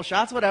do a couple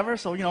shots, whatever.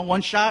 So, you know,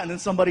 one shot, and then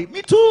somebody,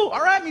 me too.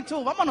 All right, me too.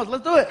 Vámonos,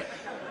 let's do it.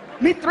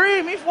 Me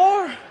 3, me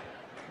 4.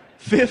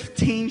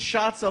 15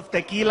 shots of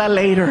tequila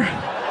later.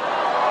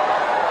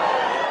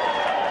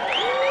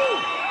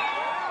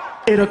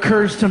 It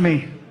occurs to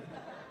me,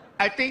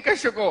 I think I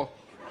should go.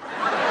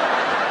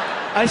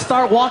 I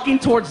start walking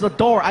towards the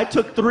door. I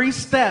took 3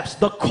 steps.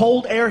 The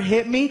cold air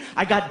hit me.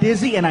 I got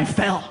dizzy and I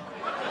fell.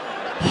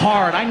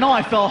 Hard. I know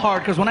I fell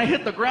hard because when I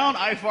hit the ground,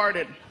 I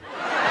farted.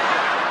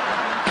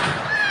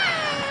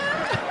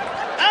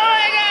 Oh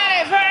my God,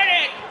 I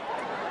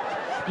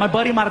farted! My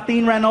buddy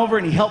Martin ran over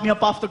and he helped me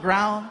up off the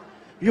ground.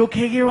 You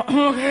okay, Gabriel?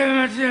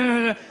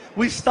 Okay.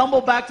 We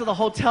stumble back to the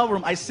hotel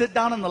room. I sit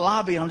down in the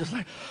lobby and I'm just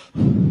like,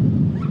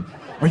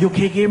 are you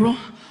okay, Gabriel?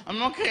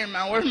 I'm okay,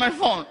 man. Where's my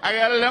phone? I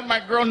gotta let my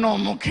girl know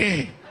I'm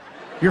okay.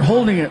 You're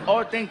holding it.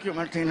 Oh, thank you,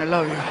 Martin. I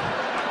love you.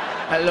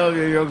 I love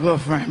you. You're a good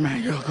friend,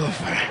 man. You're a good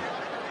friend.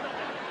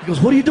 He goes,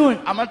 what are you doing?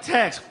 I'm a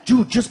text.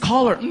 Dude, just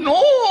call her.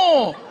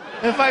 No!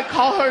 If I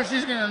call her,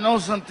 she's gonna know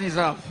something's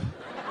up.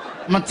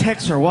 I'm gonna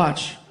text her.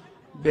 Watch.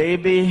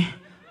 Baby,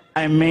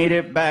 I made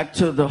it back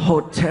to the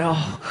hotel.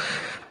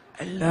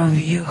 I love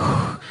you.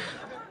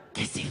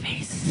 Kissy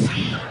face.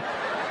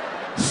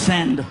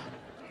 Send.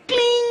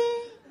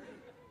 Cling.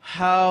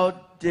 How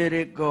did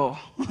it go?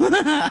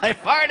 I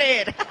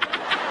farted.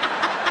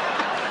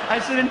 I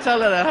shouldn't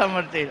tell her that, huh,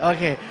 Martin?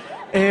 Okay.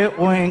 It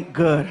went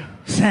good.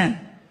 Send.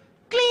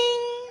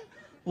 Cling.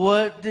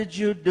 What did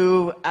you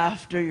do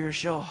after your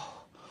show?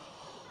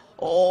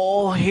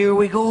 Oh, here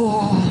we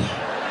go.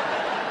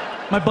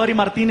 My buddy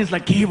Martin is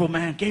like, Gabriel,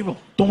 man, Gabriel,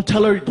 don't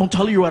tell her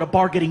you're at a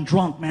bar getting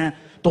drunk, man.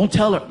 Don't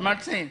tell her.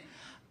 Martin,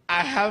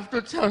 I have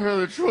to tell her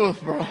the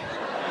truth, bro.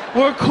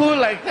 We're cool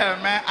like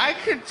that, man. I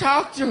could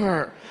talk to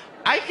her.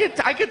 I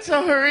could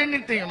tell her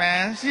anything,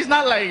 man. She's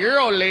not like your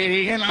old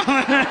lady, you know.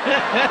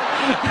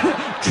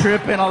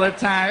 Tripping all the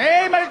time.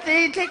 Hey,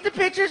 Martin, take the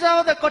pictures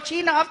of the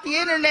cochina off the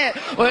internet.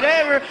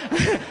 Whatever.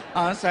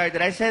 Oh, I'm sorry.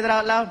 Did I say that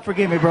out loud?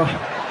 Forgive me, bro.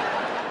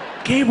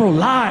 Gabriel,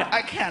 lie.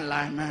 I can't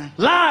lie, man.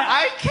 Lie.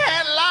 I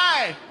can't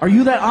lie. Are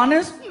you that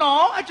honest?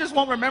 No, I just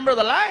won't remember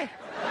the lie.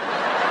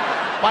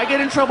 Why get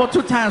in trouble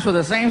 2 times for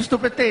the same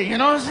stupid thing? You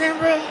know what I'm saying,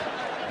 bro?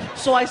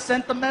 So I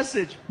sent the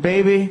message.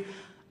 Baby,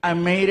 I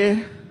made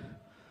it.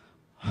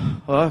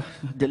 Oh,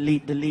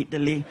 delete.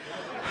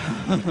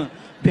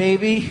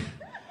 Baby,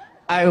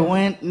 I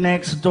went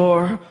next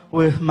door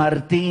with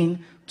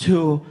Martin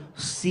to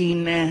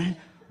Cine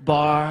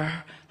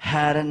Bar.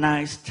 Had a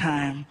nice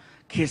time.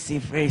 Kissy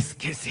face,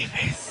 kissy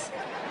face.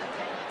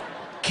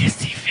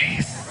 Kissy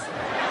face.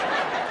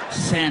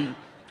 Send.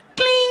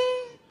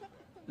 Cling.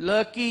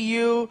 Lucky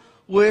you.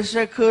 Wish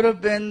I could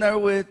have been there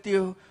with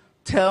you.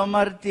 Tell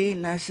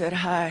Martin I said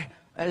hi.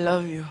 I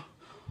love you.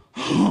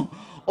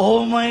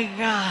 Oh my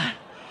God.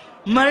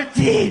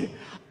 Martin,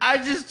 I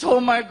just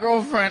told my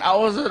girlfriend I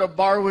was at a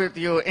bar with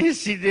you and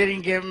she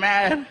didn't get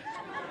mad.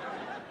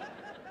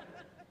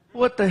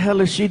 What the hell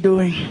is she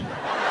doing?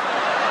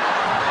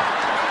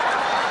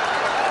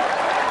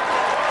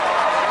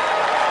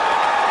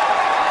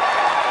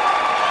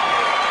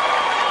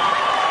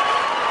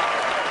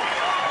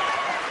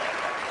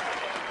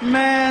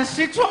 Man,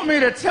 she told me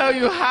to tell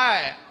you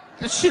hi.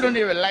 She don't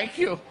even like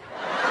you.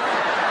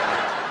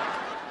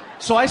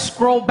 So I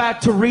scrolled back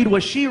to read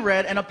what she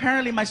read, and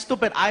apparently my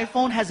stupid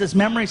iPhone has this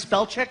memory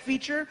spell check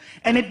feature,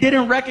 and it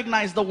didn't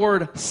recognize the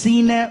word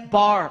Cine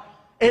Bar.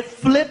 It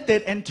flipped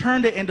it and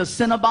turned it into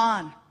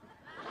Cinnabon.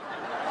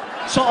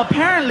 So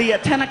apparently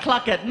at 10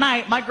 o'clock at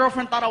night, my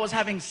girlfriend thought I was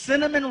having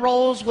cinnamon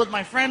rolls with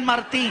my friend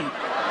Martin,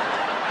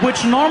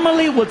 which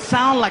normally would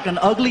sound like an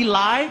ugly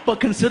lie,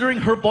 but considering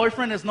her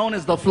boyfriend is known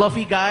as the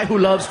fluffy guy who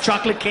loves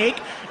chocolate cake,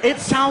 it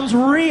sounds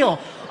real.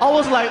 I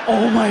was like,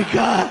 oh my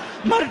God,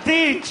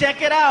 Martin,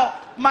 check it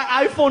out. My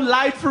iPhone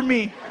lied for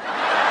me.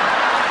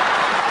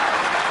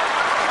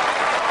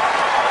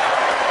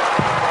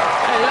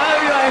 I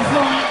love you,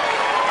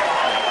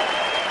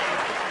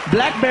 iPhone.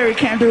 BlackBerry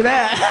can't do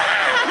that.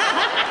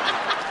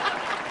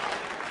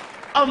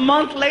 A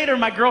month later,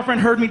 my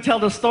girlfriend heard me tell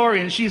the story,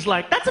 and she's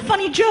like, that's a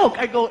funny joke.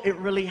 I go, it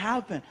really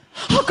happened.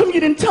 How come you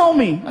didn't tell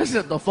me? I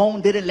said, the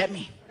phone didn't let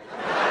me.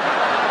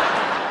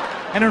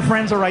 And her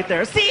friends are right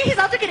there. See, he's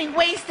out there getting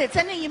wasted,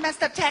 sending you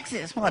messed up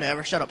texts.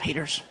 Whatever, shut up,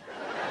 haters.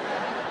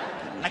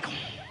 Like,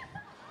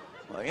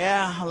 well,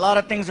 yeah, a lot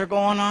of things are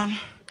going on.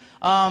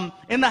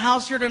 In the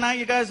house here tonight,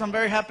 you guys, I'm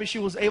very happy she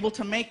was able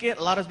to make it.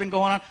 A lot has been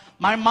going on.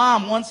 My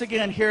mom, once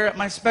again, here at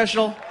my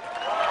special,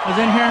 was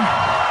in here.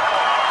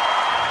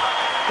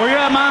 Where you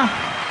at, Ma?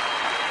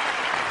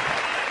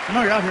 I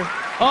know you're out here.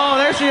 Oh,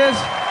 there she is.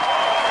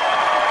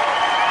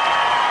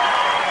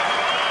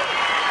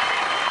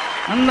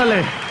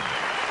 Ándale.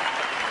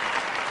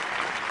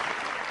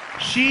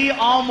 She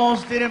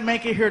almost didn't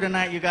make it here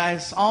tonight, you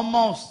guys.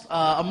 Almost.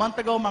 A month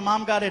ago, my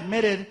mom got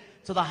admitted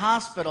to the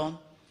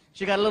hospital.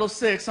 She got a little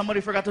sick.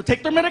 Somebody forgot to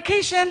take their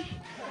medication.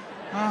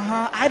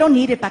 I don't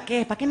need it. ¿Pa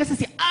qué? ¿Pa qué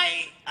necesito?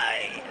 Ay.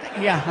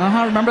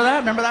 Yeah, remember that?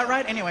 Remember that,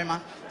 right? Anyway, Mom.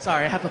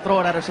 Sorry, I have to throw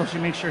it at her so she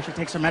makes sure she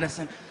takes her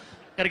medicine.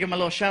 Gotta give my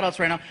little shout-outs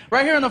right now.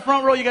 Right here in the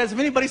front row, you guys, if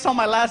anybody saw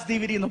my last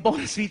DVD in the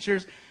bonus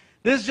features,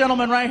 this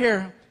gentleman right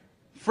here,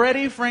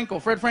 Fred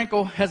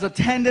Franco, has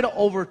attended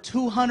over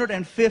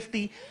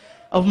 250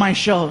 of my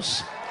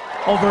shows.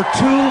 Over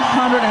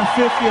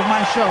 250 of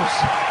my shows.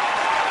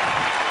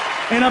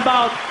 In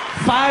about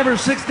 5 or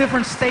 6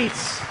 different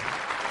states.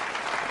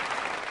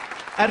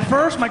 At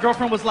first, my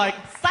girlfriend was like,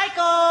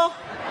 psycho!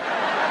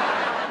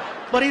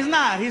 But he's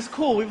not. He's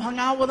cool. We've hung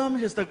out with him.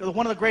 He's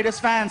one of the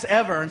greatest fans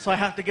ever, and so I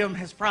have to give him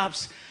his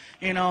props.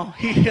 You know,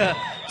 he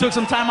took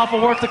some time off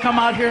of work to come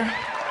out here.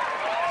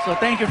 So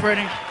thank you,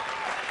 Freddie.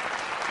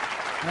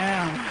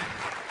 Man,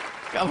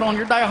 Cabron,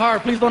 you're die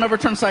hard. Please don't ever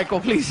turn psycho,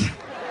 please.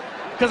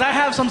 Because I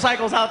have some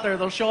psychos out there.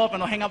 They'll show up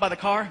and they'll hang out by the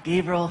car.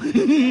 Gabriel.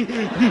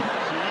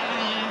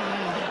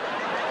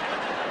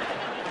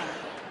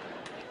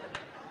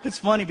 It's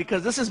funny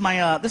because this is my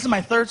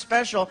 3rd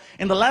special.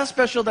 In the last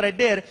special that I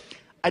did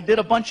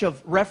a bunch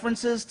of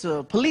references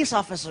to police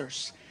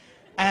officers.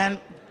 And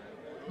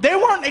they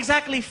weren't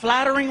exactly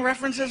flattering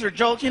references or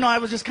jokes. You know, I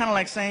was just kind of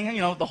like saying,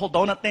 you know, the whole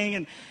donut thing.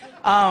 And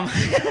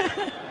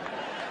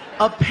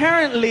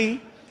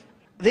apparently,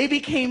 they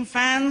became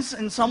fans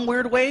in some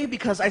weird way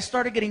because I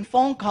started getting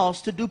phone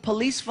calls to do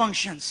police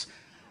functions.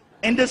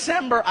 In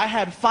December, I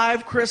had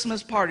 5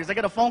 Christmas parties. I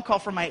got a phone call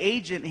from my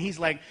agent, and he's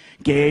like,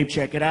 Gabe,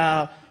 check it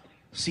out.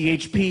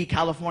 CHP,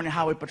 California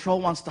Highway Patrol,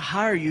 wants to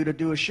hire you to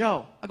do a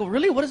show. I go,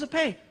 really? What does it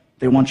pay?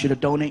 They want you to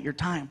donate your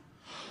time.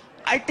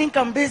 I think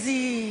I'm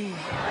busy.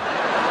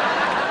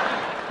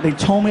 They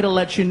told me to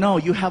let you know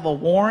you have a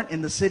warrant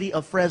in the city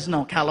of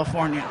Fresno,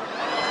 California.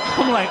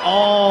 I'm like,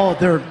 oh,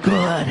 they're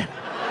good.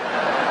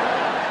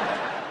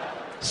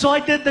 So I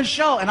did the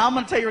show, and I'm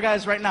going to tell you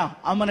guys right now.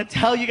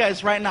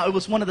 It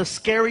was one of the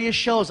scariest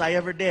shows I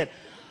ever did.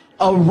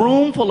 A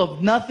room full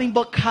of nothing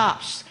but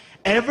cops.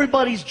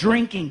 Everybody's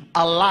drinking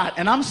a lot,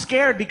 and I'm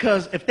scared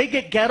because if they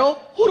get ghetto,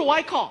 who do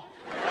I call?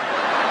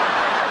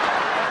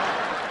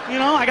 You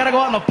know, I gotta go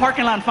out in the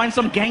parking lot and find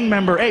some gang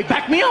member. Hey,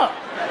 back me up.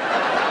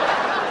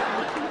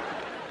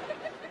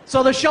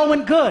 So the show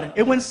went good.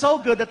 It went so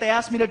good that they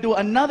asked me to do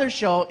another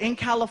show in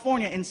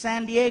California, in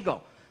San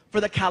Diego,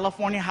 for the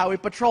California Highway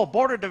Patrol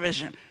Border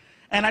Division.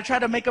 And I tried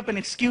to make up an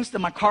excuse that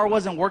my car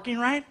wasn't working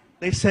right.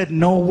 They said,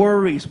 no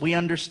worries, we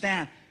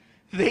understand.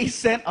 They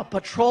sent a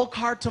patrol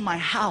car to my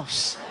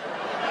house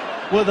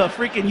with a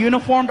freaking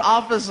uniformed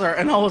officer,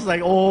 and I was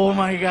like, oh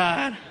my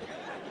God.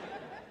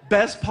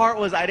 Best part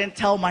was I didn't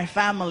tell my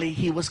family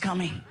he was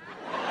coming.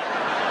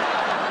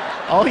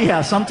 Oh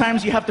yeah,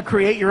 sometimes you have to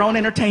create your own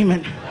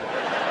entertainment.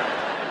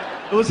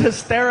 It was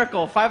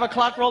hysterical. 5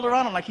 o'clock rolled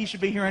around, I'm like, he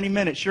should be here any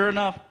minute. Sure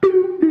enough.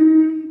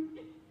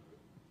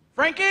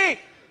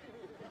 Frankie,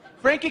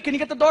 can you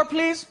get the door,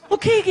 please?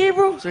 Okay,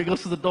 Gabriel. So he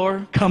goes to the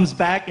door, comes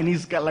back, and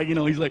he's got like, you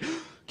know, he's like,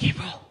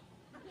 Gabriel,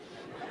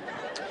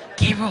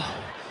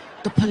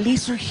 the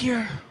police are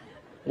here.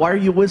 Why are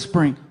you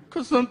whispering?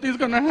 Because something's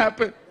gonna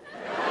happen.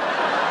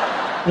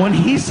 When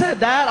he said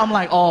that, I'm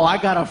like, oh, I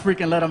gotta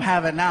freaking let him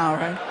have it now,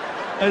 right?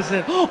 I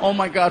said, oh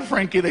my God,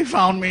 Frankie, they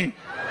found me.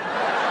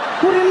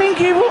 What do you mean,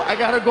 Gabriel? I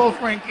gotta go,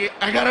 Frankie.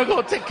 I gotta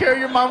go take care of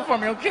your mom for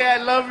me, okay? I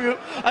love you.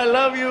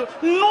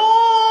 No!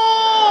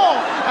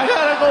 I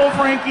gotta go,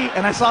 Frankie.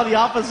 And I saw the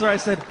officer. I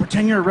said,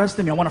 pretend you're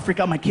arresting me. I want to freak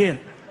out my kid.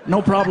 No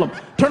problem.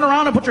 Turn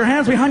around and put your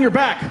hands behind your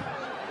back.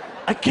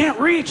 I can't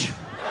reach.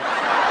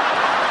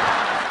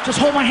 Just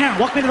hold my hand.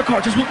 Walk me to the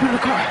car. Just walk me to the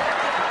car.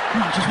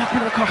 Come on, just walk me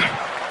to the car.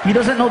 He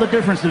doesn't know the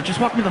difference, dude. Just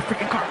walk me to the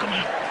freaking car. Come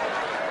on.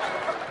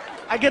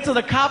 I get to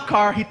the cop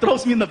car. He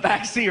throws me in the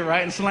back seat,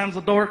 right, and slams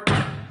the door.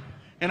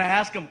 And I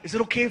ask him, is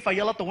it okay if I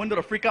yell out the window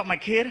to freak out my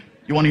kid?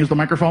 You want to use the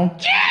microphone?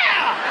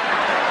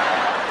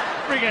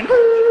 Yeah! Freaking.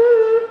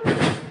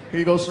 Here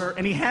you go, sir.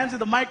 And he hands me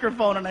the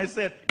microphone, and I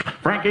said,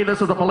 Frankie,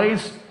 this is the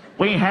police.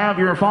 We have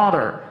your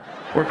father.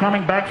 We're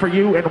coming back for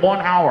you in 1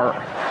 hour.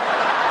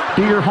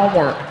 Do your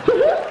homework.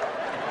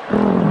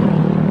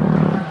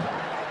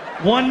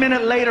 1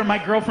 minute later, my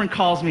girlfriend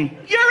calls me.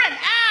 You're an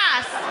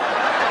ass!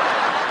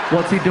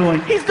 What's he doing?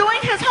 He's doing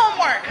his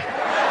homework.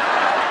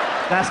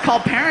 That's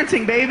called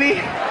parenting, baby.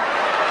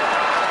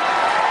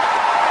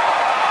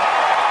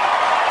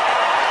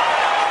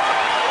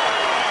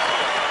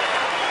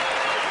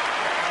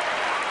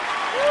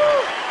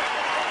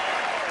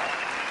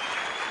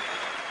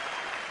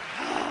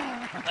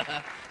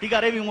 He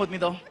got even with me,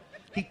 though.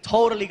 He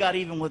totally got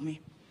even with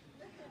me.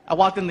 I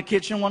walked in the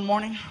kitchen one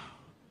morning.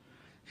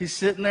 He's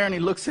sitting there, and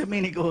he looks at me,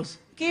 and he goes,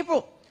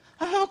 Gabriel,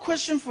 I have a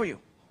question for you.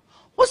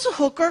 What's a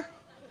hooker?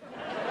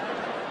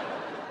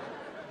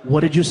 What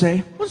did you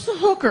say? What's a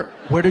hooker?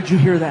 Where did you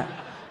hear that?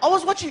 I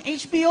was watching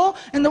HBO,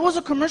 and there was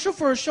a commercial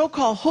for a show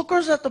called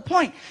Hookers at the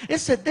Point. It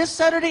said, this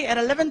Saturday at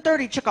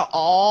 11:30, check out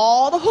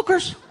all the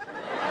hookers.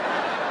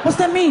 What's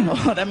that mean?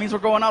 Oh, that means we're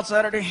going out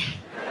Saturday.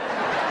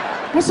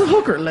 What's a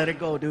hooker? Let it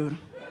go, dude.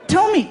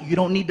 Tell me. You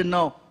don't need to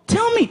know.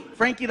 Tell me.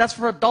 Frankie, that's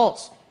for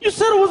adults. You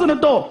said it was an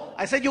adult.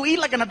 I said you eat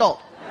like an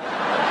adult.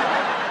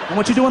 And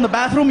what you do in the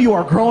bathroom, you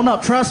are grown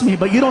up, trust me,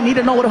 but you don't need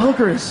to know what a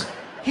hooker is.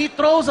 He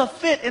throws a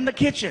fit in the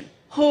kitchen.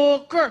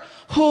 Hooker,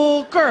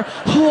 hooker,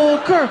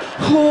 hooker,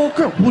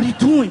 hooker. What are you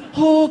doing?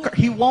 Hooker.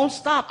 He won't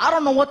stop. I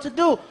don't know what to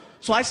do.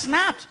 So I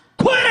snapped.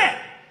 Quit it!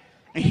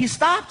 And he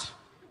stopped.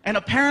 And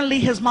apparently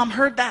his mom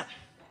heard that.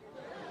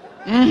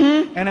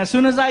 And as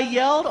soon as I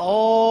yelled,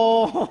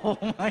 oh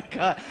my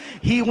God,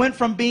 he went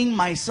from being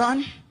my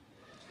son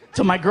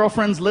to my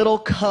girlfriend's little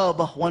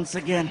cub once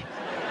again.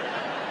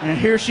 And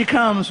here she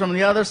comes from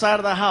the other side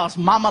of the house,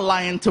 mama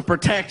lion to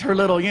protect her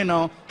little, you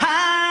know. Ha!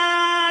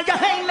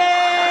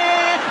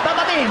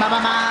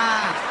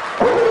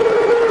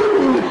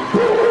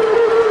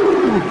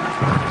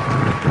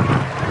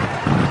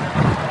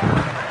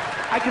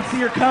 I can see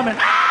her coming.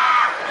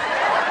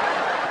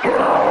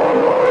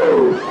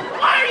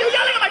 Why are you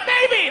yelling at my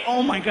baby?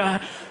 Oh my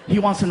God. He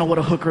wants to know what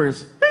a hooker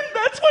is. And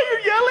that's why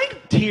you're yelling?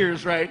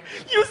 Tears, right?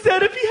 You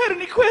said if he had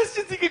any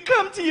questions, he could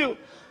come to you.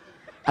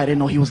 I didn't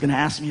know he was going to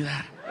ask me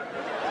that.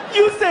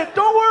 You said,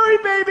 don't worry,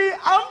 baby.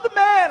 I'm the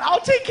man. I'll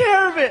take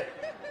care of it.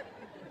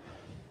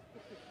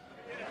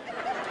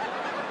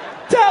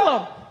 Tell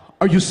him.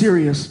 Are you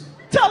serious?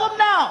 Tell him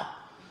now.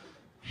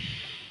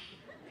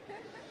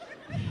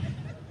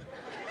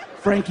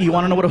 Frankie, you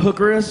want to know what a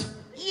hooker is?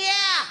 Yeah.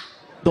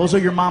 Those are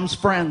your mom's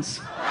friends.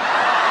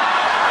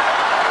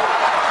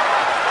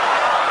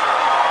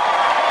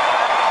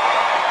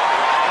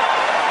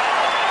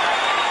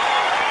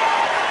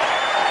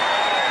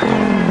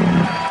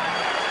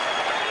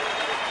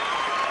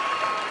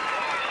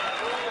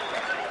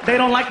 They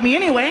don't like me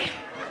anyway.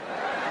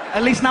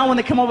 At least now when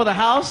they come over the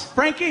house.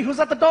 Frankie, who's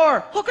at the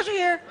door? Hookers are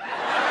here.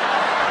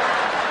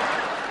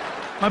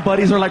 My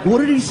buddies are like, what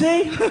did he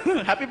say?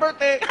 Happy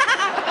birthday.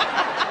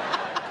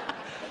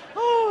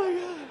 Oh my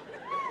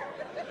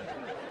God.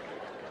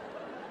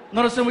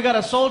 Noticing we got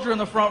a soldier in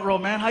the front row,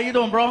 man. How you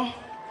doing, bro?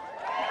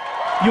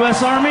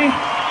 U.S. Army?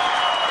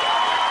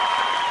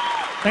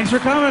 Thanks for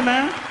coming,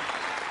 man.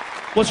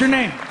 What's your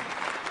name?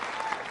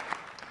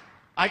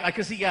 I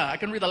can see, yeah, I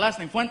can read the last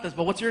name, Fuentes,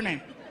 but what's your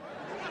name?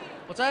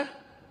 What's that?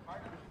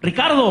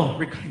 Ricardo.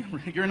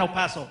 You're in El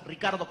Paso.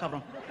 Ricardo,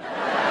 cabrón.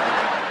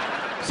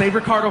 Save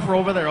Ricardo for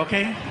over there,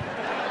 okay?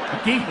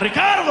 Aquí,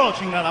 Ricardo,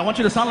 chingada. I want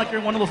you to sound like you're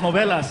in one of those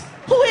novelas.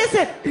 Who is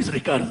it? It's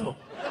Ricardo.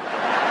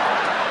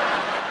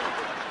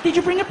 Did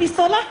you bring a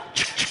pistola?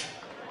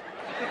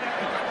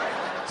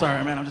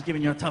 Sorry, man, I'm just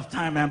giving you a tough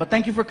time, man. But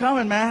thank you for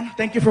coming, man.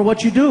 Thank you for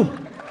what you do.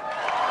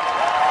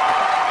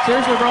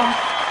 Seriously, bro.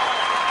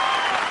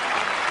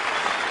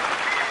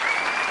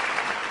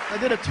 I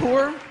did a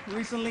tour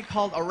recently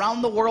called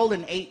Around the World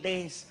in 8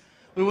 Days.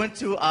 We went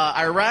to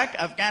Iraq,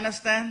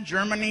 Afghanistan,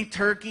 Germany,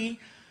 Turkey,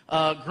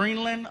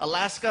 Greenland,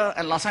 Alaska,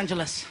 and Los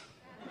Angeles.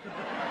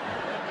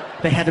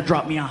 They had to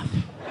drop me off.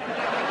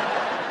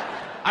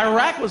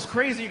 Iraq was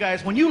crazy, you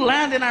guys. When you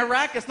land in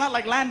Iraq, it's not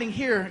like landing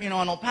here, you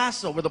know, in El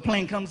Paso, where the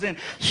plane comes in.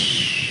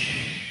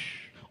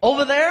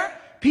 Over there,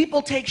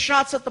 people take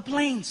shots at the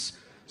planes.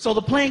 So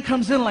the plane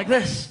comes in like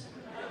this,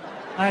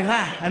 like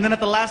that. And then at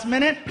the last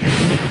minute,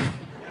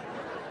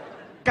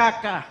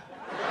 caca.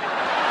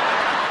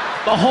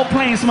 The whole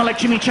plane smelled like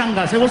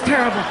chimichangas. It was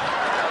terrible.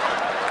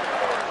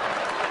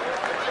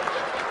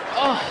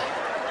 Oh.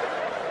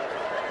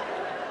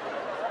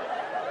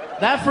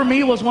 That for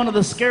me was one of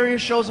the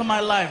scariest shows of my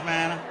life,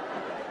 man.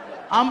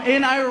 I'm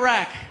in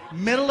Iraq,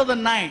 middle of the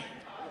night,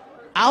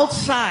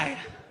 outside,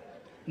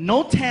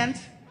 no tent,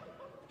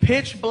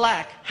 pitch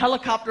black,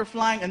 helicopter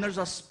flying, and there's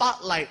a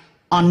spotlight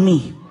on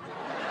me.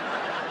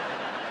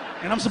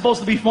 And I'm supposed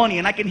to be funny,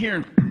 and I can hear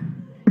him.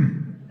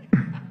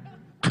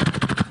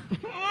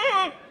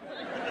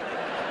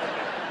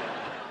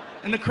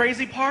 And the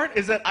crazy part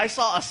is that I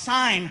saw a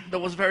sign that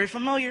was very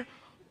familiar.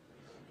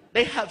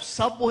 They have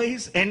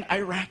subways in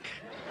Iraq.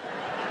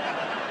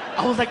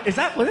 I was like, is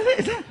that, what is it?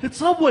 Is that, it's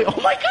Subway.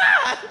 Oh my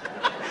God.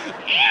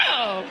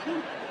 Ew.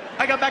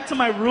 I got back to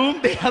my room.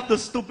 They have the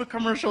stupid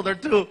commercial there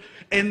too.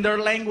 In their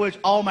language.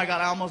 Oh my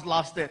God, I almost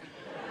lost it.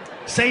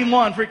 Same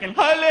one, freaking.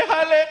 Hale,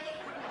 hale.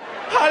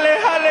 Hale,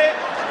 hale.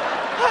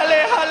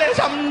 Hale, hale.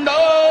 Samdo.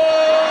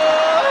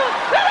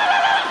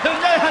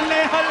 Hale,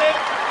 hale. Hale.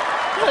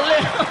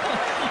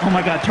 Oh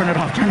my God, turn it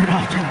off, turn it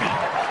off, turn it off.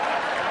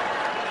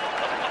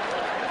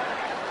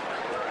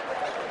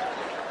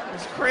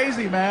 It's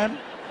crazy, man.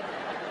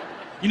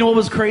 You know what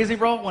was crazy,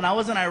 bro? When I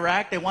was in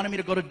Iraq, they wanted me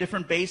to go to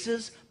different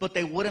bases, but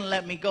they wouldn't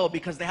let me go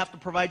because they have to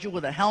provide you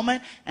with a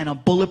helmet and a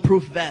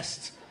bulletproof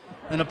vest.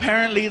 And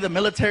apparently, the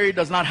military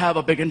does not have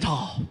a big and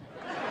tall.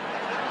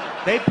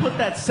 They put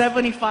that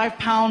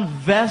 75-pound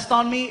vest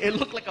on me. It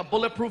looked like a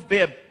bulletproof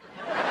bib.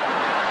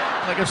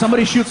 Like if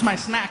somebody shoots my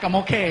snack, I'm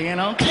okay, you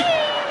know?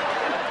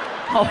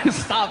 Always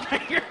stop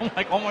right here. I'm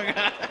like, oh my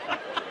God.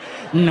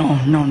 No.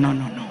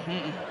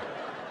 Mm-mm.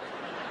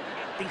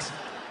 I think so.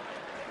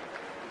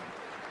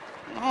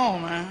 Oh,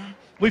 man.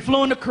 We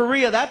flew into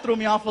Korea. That threw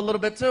me off a little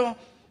bit, too.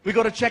 We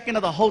go to check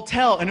into the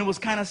hotel, and it was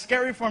kind of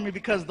scary for me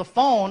because the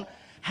phone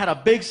had a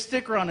big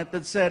sticker on it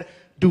that said,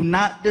 "Do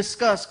not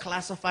discuss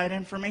classified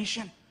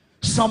information.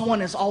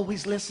 Someone is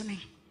always listening."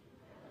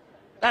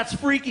 That's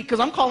freaky, because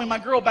I'm calling my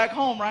girl back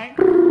home, right?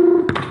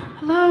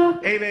 Hello?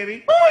 Hey,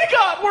 baby. Oh my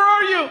God, where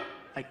are you?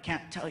 I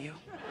can't tell you.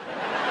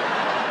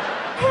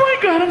 Oh my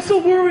God, I'm so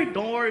worried.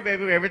 Don't worry,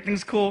 baby,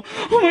 everything's cool.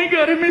 Oh my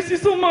God, I miss you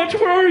so much.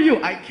 Where are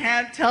you? I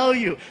can't tell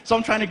you. So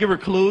I'm trying to give her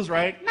clues,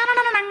 right?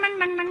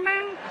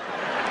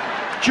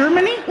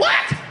 Germany?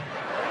 What?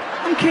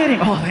 I'm kidding.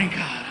 Oh, thank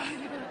God.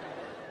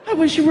 I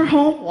wish you were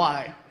home.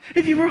 Why?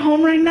 If you were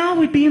home right now,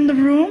 we'd be in the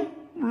room.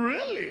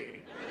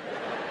 Really?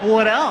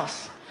 What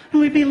else?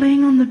 We'd be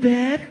laying on the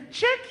bed.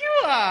 Check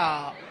you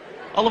out.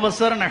 All of a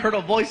sudden, I heard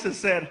a voice that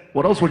said,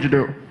 What else would you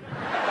do?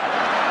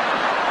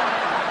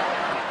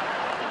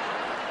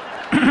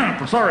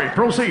 Sorry,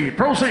 proceed.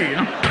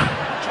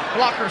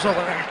 blockers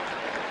over there.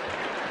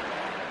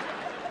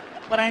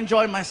 But I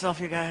enjoyed myself,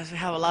 you guys. I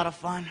have a lot of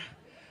fun.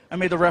 I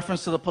made the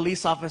reference to the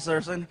police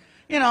officers, and,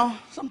 you know,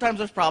 sometimes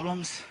there's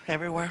problems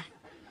everywhere.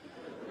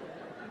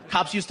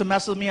 Cops used to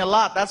mess with me a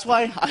lot. That's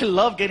why I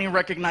love getting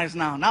recognized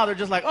now. Now they're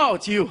just like, oh,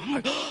 it's you. I'm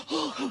like,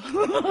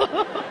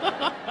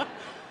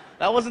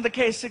 that wasn't the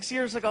case 6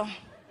 years ago.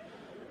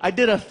 I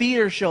did a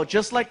theater show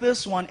just like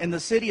this one in the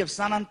city of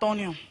San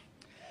Antonio.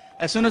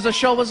 As soon as the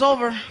show was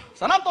over,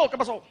 San Antonio, ¿qué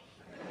pasó?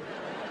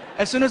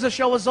 As soon as the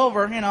show was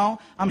over, you know,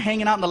 I'm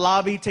hanging out in the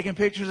lobby, taking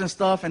pictures and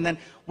stuff, and then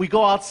we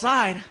go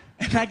outside,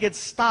 and I get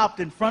stopped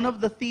in front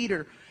of the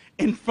theater,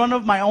 in front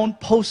of my own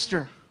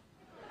poster.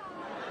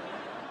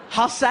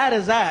 How sad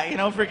is that? You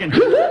know, freaking.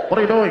 What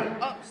are you doing?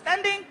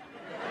 Standing.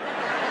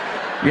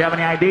 You have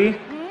any ID?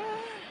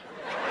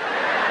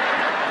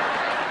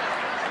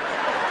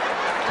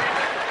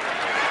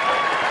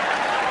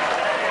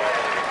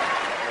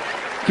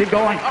 Keep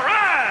going. All right.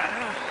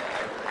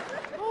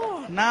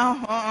 Oh,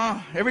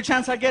 now, every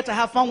chance I get to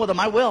have fun with them,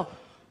 I will.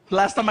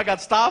 Last time I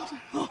got stopped,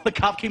 the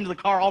cop came to the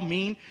car all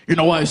mean. You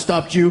know why I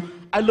stopped you?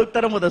 I looked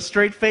at him with a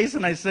straight face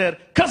and I said,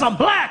 "'Cause I'm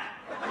black."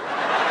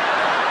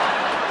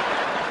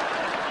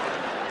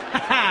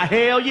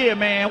 Hell yeah,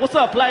 man. What's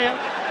up, player?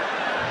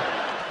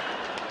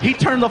 He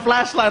turned the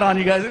flashlight on,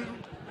 you guys.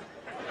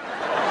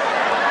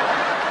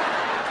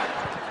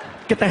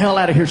 Get the hell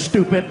out of here,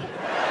 stupid.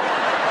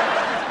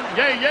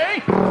 Yay,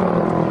 yay.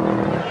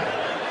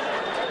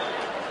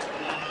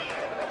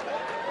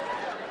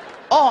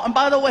 Oh, and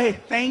by the way,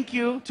 thank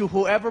you to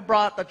whoever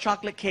brought the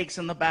chocolate cakes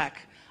in the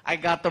back. I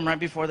got them right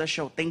before the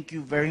show. Thank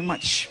you very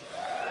much.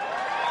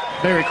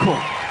 Very cool.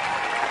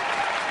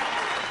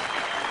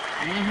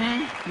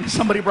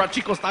 Somebody brought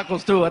Chico's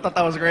tacos too. I thought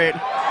that was great.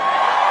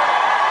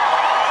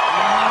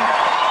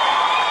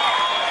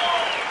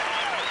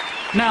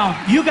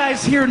 Now, you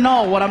guys here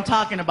know what I'm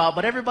talking about,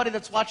 but everybody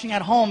that's watching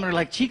at home, they're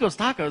like, Chico's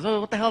tacos?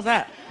 Oh, what the hell's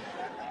that?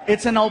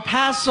 It's an El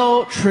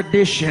Paso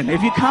tradition.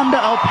 If you come to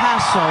El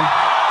Paso,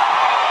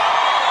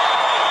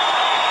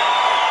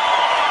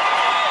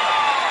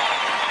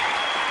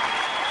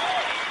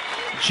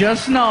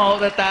 just know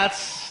that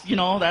that's, you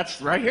know,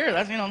 that's right here.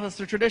 That's, you know, that's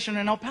the tradition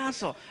in El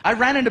Paso. I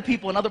ran into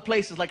people in other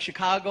places like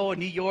Chicago and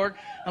New York.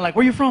 I'm like,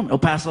 where are you from? El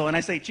Paso. And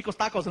I say, Chico's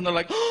Tacos. And they're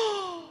like,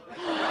 oh.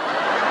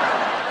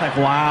 Like,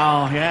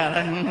 wow,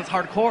 yeah, that's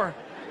hardcore.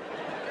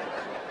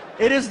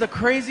 It is the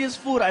craziest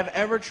food I've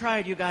ever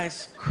tried, you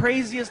guys.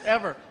 Craziest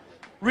ever.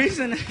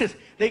 Reason is,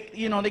 they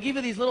give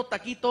you these little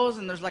taquitos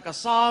and there's like a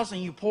sauce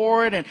and you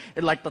pour it and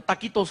like the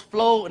taquitos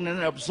float and then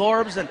it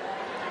absorbs. And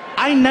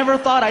I never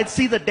thought I'd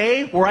see the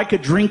day where I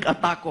could drink a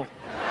taco.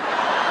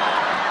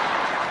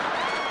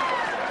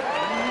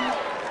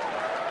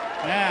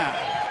 Yeah.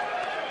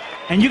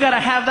 And you gotta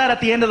have that at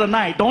the end of the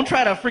night. Don't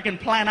try to freaking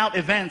plan out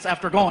events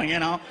after going, you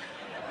know.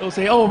 They'll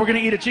say, oh, we're gonna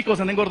eat at Chico's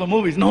and then go to the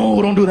movies.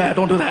 No, don't do that,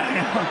 don't do that.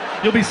 You know?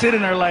 You'll be sitting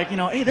there like, you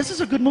know, hey, this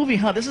is a good movie,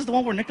 huh? This is the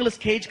one where Nicolas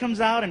Cage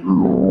comes out and...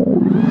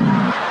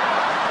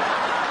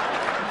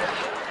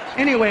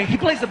 Anyway, he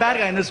plays the bad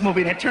guy in this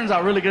movie and it turns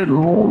out really good.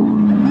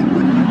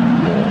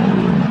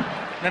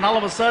 Then all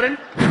of a sudden...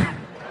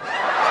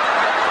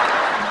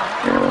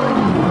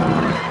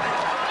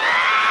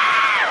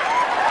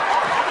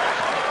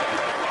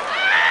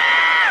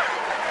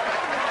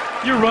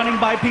 You're running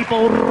by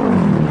people.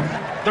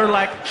 They're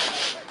like,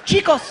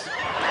 Chicos.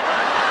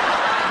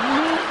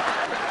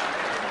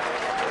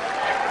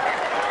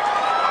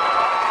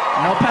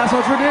 An El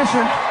Paso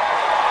tradition.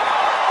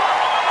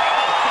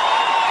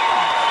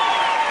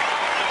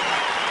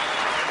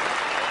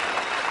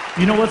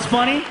 You know what's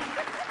funny?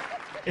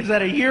 Is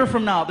that a year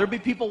from now, there'll be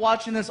people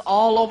watching this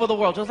all over the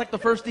world. Just like the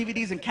first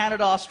DVDs in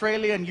Canada,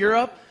 Australia, and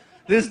Europe,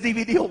 this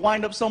DVD will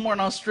wind up somewhere in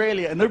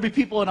Australia. And there'll be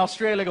people in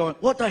Australia going,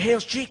 what the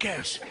hell's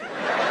Chico's?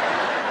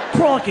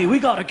 Crikey, we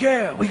gotta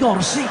go. We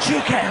gotta see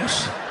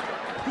Chico's.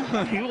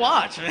 You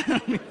watch.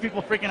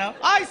 People freaking out.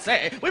 I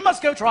say, we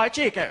must go try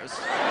Chico's.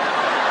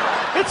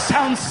 It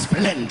sounds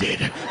splendid.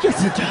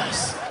 Yes, it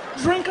does.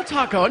 Drink a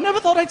taco. I never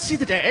thought I'd see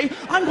the day.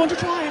 I'm going to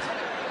try it.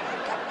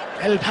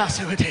 El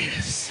Paso it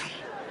is.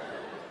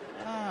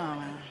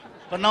 Oh,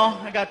 but no,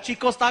 I got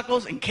Chico's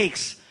tacos and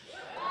cakes.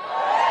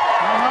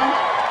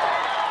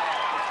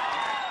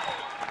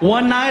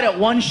 One night at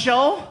one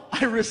show,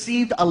 I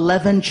received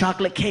 11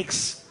 chocolate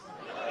cakes.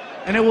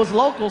 And it was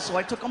local, so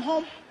I took them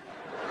home.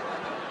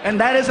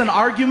 And that is an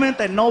argument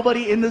that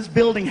nobody in this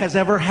building has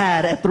ever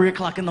had at 3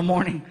 o'clock in the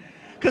morning.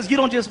 Because you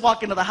don't just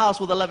walk into the house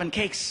with 11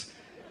 cakes.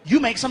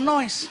 You make some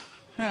noise,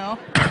 you know.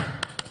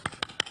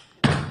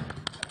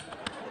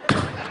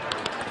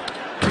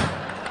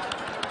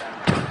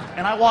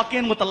 And I walk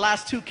in with the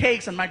last 2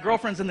 cakes, and my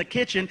girlfriend's in the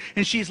kitchen,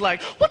 and she's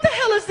like, "What the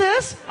hell is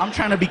this?" I'm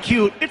trying to be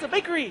cute. It's a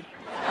bakery.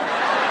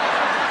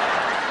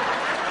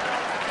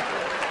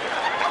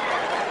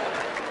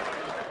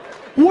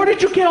 "Where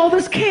did you get all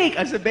this cake?"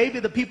 I said, "Baby,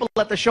 the people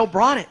at the show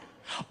brought it."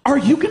 "Are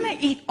you gonna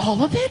eat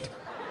all of it?"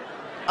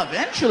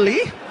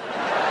 "Eventually.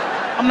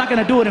 I'm not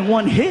gonna do it in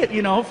one hit,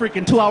 you know,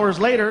 freaking 2 hours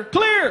later.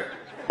 Clear."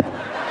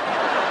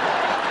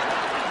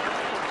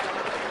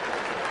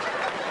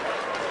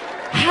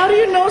 How do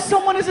you know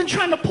someone isn't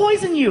trying to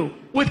poison you?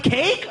 With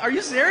cake? Are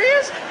you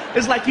serious?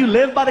 It's like you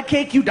live by the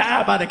cake, you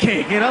die by the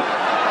cake, you know?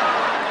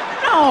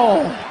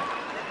 No.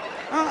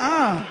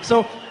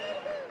 So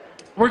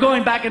we're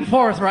going back and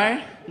forth,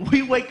 right?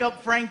 We wake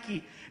up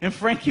Frankie, and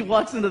Frankie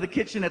walks into the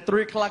kitchen at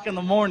 3 o'clock in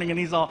the morning, and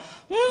he's all,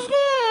 "What's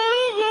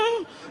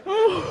going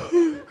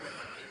on?"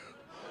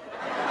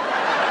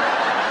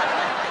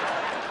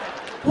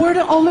 "Where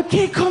did all the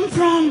cake come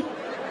from?"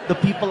 "The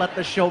people at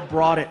the show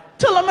brought it."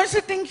 "Tell them I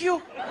said thank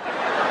you."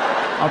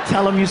 "I'll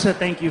tell them you said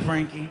thank you,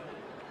 Frankie."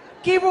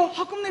 "Gabriel,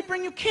 how come they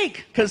bring you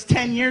cake?" "Because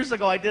 10 years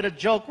ago I did a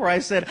joke where I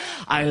said,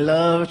 I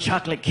love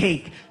chocolate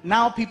cake.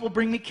 Now people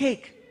bring me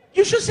cake."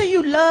 "You should say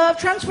you love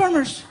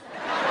Transformers."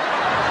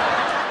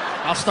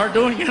 "I'll start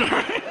doing it, all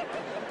right?"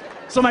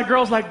 So my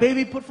girl's like,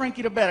 "Baby, put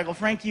Frankie to bed." I go,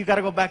 "Frankie, you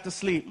gotta go back to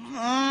sleep."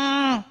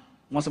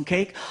 "Want some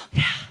cake?"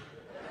 "Yeah."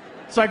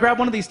 So I grabbed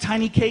one of these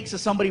tiny cakes that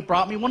somebody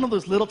brought me, one of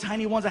those little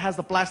tiny ones that has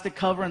the plastic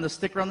cover and the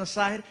sticker on the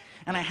side,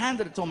 and I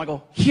handed it to him. I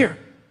go, "Here."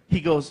 He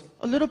goes,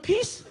 "A little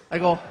piece?" I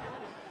go,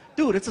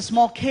 "Dude, it's a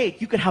small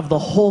cake. You could have the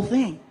whole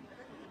thing."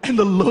 And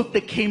the look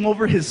that came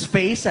over his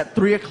face at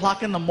 3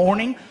 o'clock in the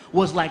morning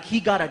was like he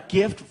got a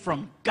gift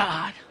from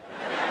God.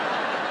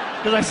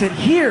 Because I said,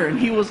 "Here," and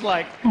he was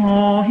like,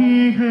 "Oh,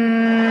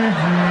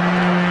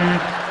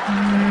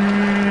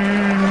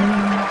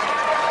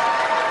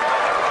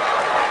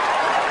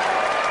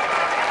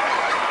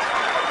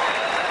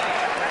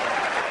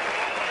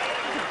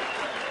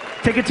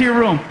 Take it to your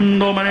room.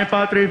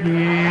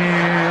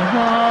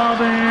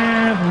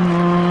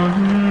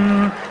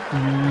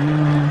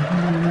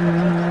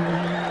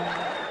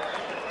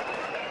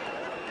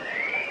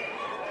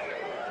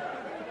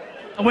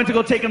 I went to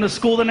go take him to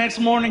school the next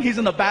morning. He's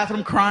in the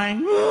bathroom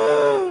crying.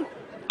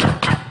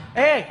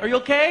 "Hey, are you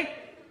okay?"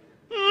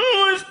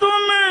 "My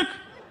stomach."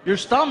 "Your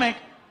stomach?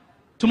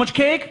 Too much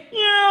cake?"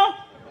 "Yeah."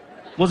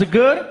 "Was it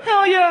good?"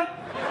 "Hell yeah."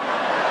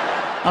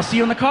 "I'll see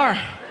you in the car."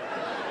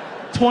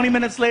 20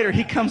 minutes later,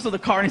 he comes to the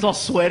car and he's all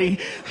sweaty.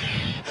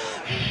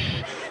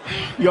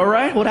 "You all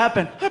right? What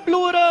happened?" "I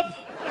blew it up."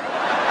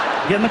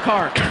 Get in the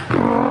car.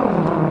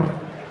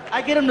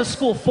 I get him to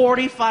school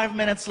 45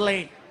 minutes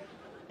late.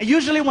 And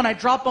usually when I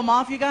drop him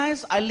off, you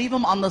guys, I leave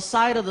him on the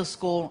side of the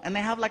school, and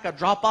they have like a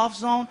drop-off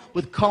zone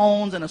with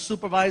cones and a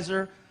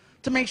supervisor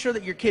to make sure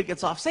that your kid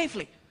gets off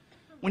safely.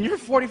 When you're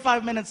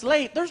 45 minutes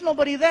late, there's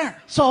nobody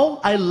there. So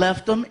I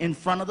left him in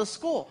front of the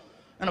school.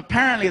 And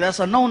apparently that's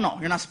a no-no.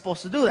 You're not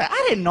supposed to do that. I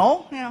didn't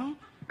know, you know.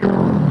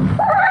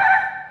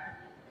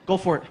 Go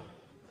for it.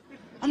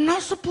 "I'm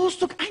not supposed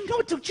to. I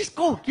know, dude. Just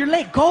go. You're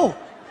late. Go."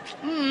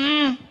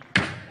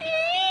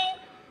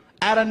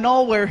 Out of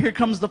nowhere, here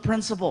comes the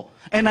principal.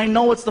 And I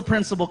know it's the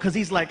principal because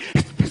he's like,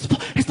 "It's the principal.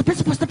 It's the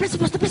principal. It's the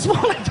principal. It's the principal."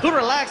 I'm like, "Dude,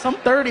 relax. I'm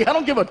 30. I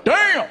don't give a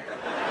damn."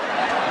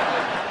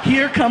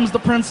 Here comes the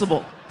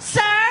principal.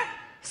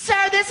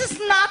 Sir, this is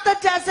not the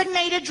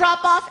designated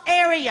drop-off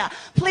area.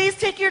 Please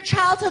take your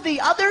child to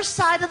the other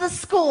side of the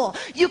school.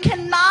 You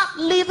cannot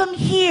leave him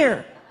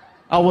here.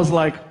 I was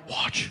like,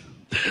 "Watch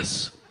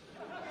this."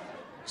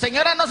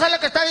 Señora, no sé lo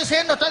que está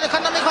diciendo. Estoy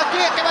dejando a mi hijo aquí.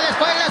 Aquí va a la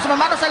escuela. Su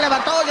mamá no se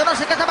levantó. Yo no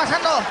sé qué está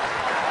pasando.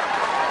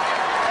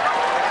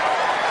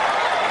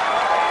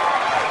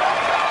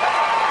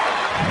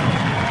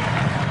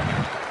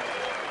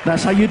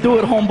 That's how you do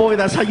it, homeboy.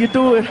 That's how you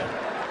do it.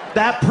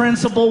 That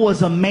principal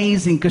was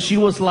amazing because she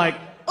was like,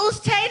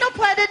 Usted no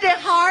puede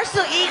dejar su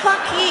hijo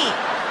aquí.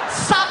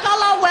 Saca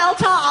la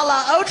vuelta a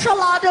la otro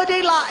lado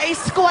de la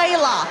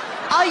escuela.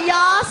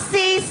 Allá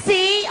sí,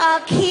 sí,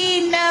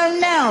 aquí no,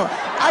 no.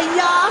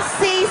 Allá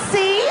sí,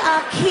 sí,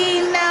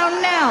 aquí no,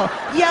 no.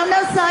 Yo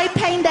no soy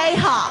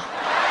pendeja.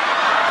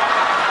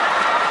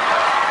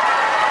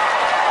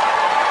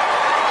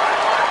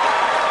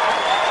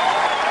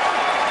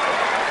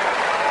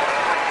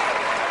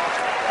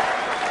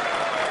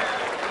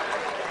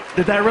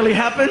 Did that really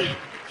happen?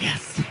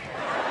 Yes.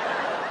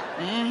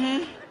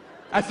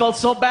 I felt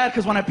so bad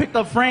because when I picked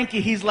up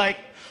Frankie, he's like,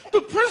 "The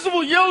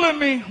principal yelled at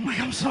me." I'm like,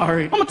 "I'm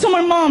sorry. I'm going to tell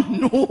my mom."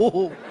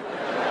 "No.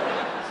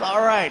 It's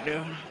all right,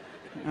 dude.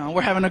 You know,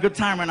 we're having a good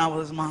time right now with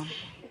his mom."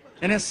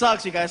 And it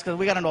sucks, you guys, because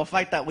we got into a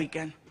fight that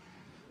weekend.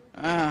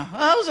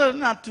 That was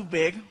not too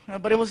big,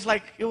 but it was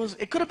like,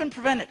 it could have been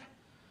prevented.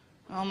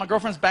 My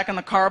girlfriend's backing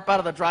the car up out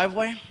of the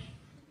driveway,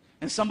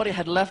 and somebody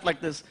had left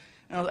like this,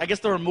 I guess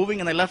they were moving,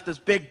 and they left this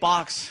big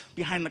box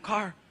behind the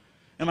car.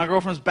 And my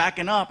girlfriend's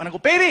backing up, and I go,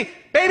 baby,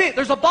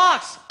 there's a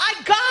box. I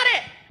got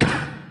it.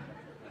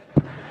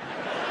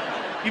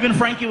 Even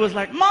Frankie was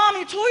like, Mom,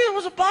 you told you there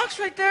was a box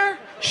right there.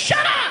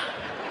 Shut up.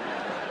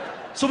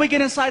 So we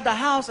get inside the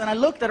house, and I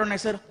looked at her, and I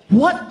said,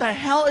 what the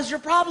hell is your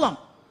problem?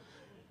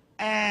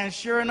 And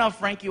sure enough,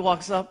 Frankie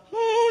walks up.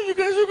 Oh, you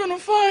guys are going to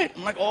fight.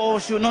 I'm like, oh,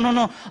 shoot.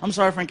 No. I'm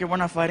sorry, Frankie. We're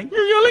not fighting.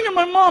 You're yelling at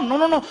my mom.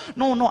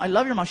 No. I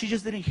love your mom. She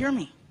just didn't hear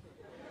me.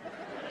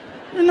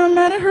 You're not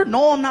mad at her?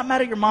 No, I'm not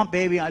mad at your mom,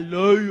 baby. I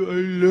love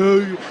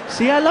you.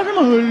 See, I love your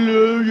mom. I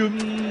love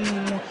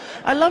you.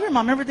 I love your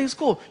mom. Everything's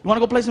cool. You want to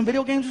go play some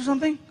video games or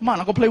something? Come on,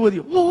 I'll go play with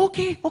you. Oh,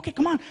 okay,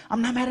 come on.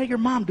 I'm not mad at your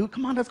mom, dude.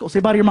 Come on, let's go.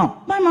 Say bye to your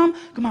mom. Bye, Mom.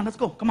 Come on, let's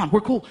go. Come on,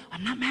 we're cool.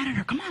 I'm not mad at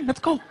her. Come on, let's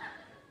go.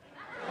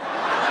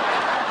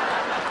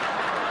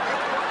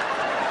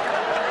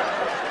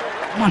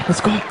 Come on,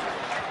 let's go.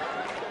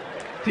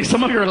 See,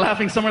 some of you are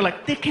laughing. Some are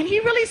like, can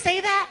he really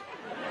say that?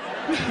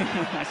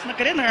 I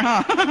snuck it in there,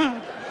 huh?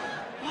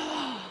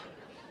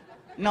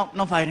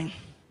 No fighting.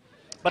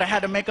 But I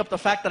had to make up the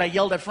fact that I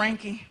yelled at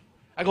Frankie.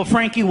 I go,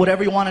 Frankie,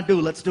 whatever you want to do,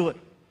 let's do it.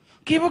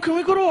 Gabriel, can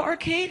we go to an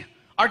arcade?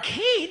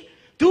 Arcade?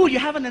 Dude, you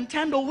have a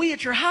Nintendo Wii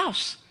at your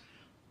house.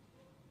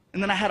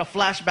 And then I had a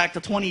flashback to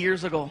 20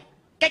 years ago.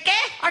 ¿Qué?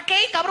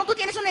 Arcade, cabrón, tú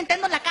tienes un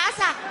Nintendo en la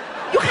casa.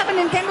 You have a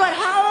Nintendo at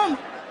home.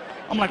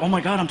 I'm like, oh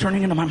my God, I'm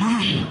turning into my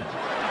mom.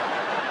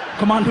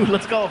 Come on, dude,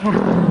 let's go.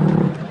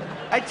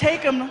 I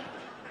take him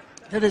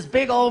to this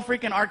big old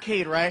freaking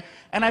arcade, right?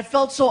 And I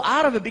felt so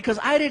out of it because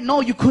I didn't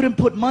know you couldn't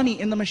put money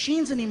in the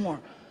machines anymore.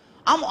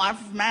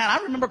 Man, I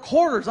remember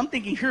quarters. I'm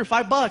thinking, here,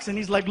 $5. And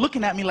he's like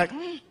looking at me like,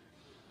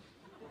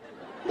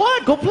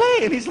 what? Go play.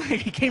 And he's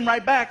like, he came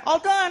right back. All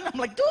done. I'm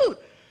like, dude,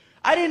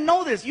 I didn't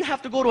know this. You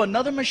have to go to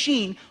another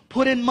machine,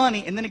 put in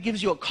money, and then it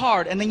gives you a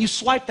card. And then you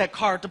swipe that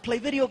card to play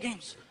video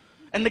games.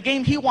 And the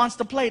game he wants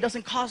to play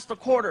doesn't cost a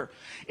quarter.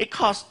 It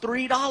costs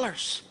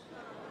 $3.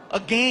 A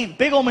game,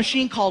 big old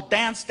machine called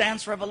Dance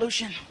Dance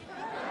Revolution.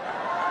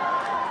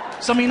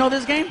 Some of you know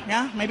this game?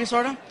 Yeah, maybe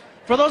sort of.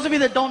 For those of you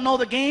that don't know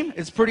the game,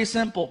 it's pretty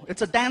simple.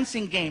 It's a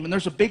dancing game, and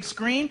there's a big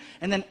screen,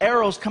 and then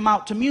arrows come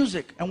out to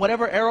music. And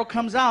whatever arrow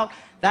comes out,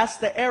 that's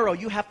the arrow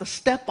you have to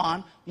step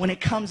on when it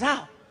comes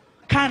out.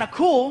 Kind of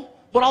cool,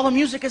 but all the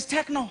music is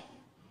techno.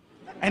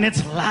 And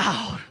it's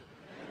loud.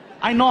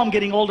 I know I'm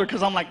getting older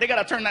because I'm like, they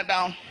got to turn that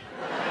down.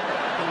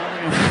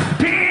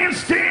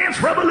 Dance, dance,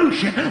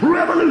 revolution,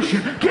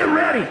 revolution, get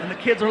ready. And the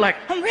kids are like,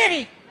 I'm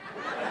ready.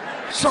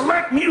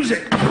 Select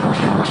music.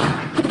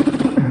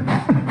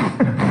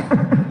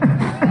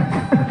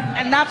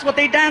 And that's what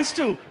they dance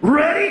to.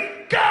 Ready,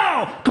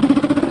 go.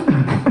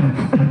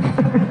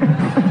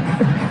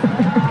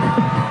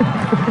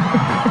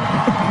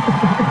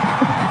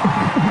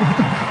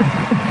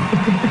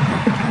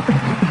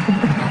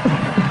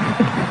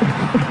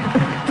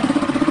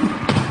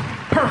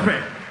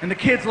 Perfect. And the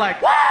kid's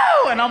like, woo!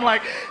 And I'm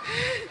like,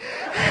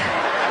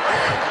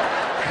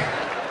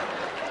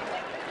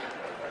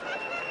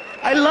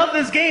 I love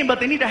this game, but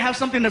they need to have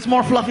something that's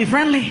more fluffy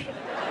friendly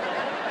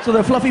so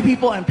that fluffy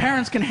people and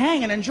parents can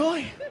hang and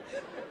enjoy.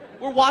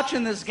 We're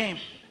watching this game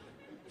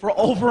for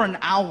over an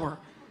hour.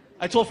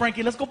 I told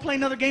Frankie, let's go play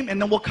another game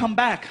and then we'll come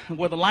back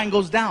where the line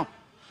goes down.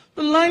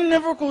 The line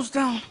never goes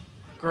down.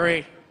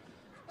 Great.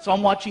 So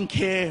I'm watching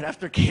kid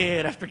after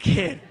kid after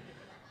kid.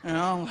 And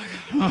I'm like,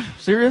 oh,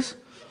 serious?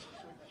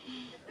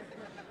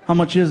 How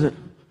much is it?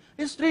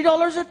 It's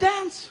 $3 a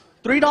dance.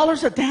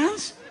 $3 a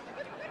dance?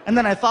 And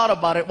then I thought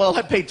about it. Well,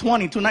 I paid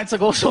 $20 2 nights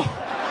ago, so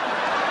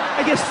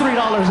I guess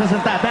 $3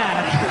 isn't that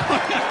bad.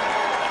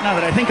 Now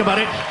that I think about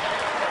it.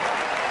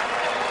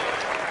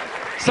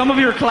 Some of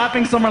you are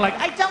clapping, some are like,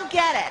 I don't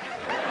get it.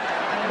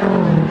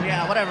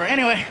 yeah, whatever.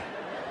 Anyway.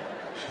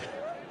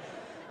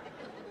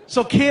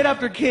 So kid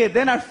after kid,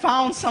 then I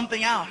found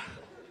something out.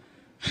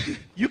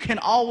 You can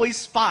always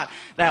spot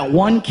that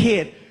one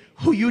kid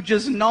who you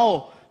just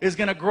know is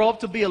going to grow up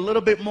to be a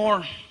little bit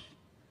more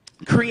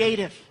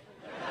creative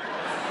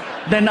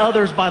than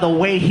others by the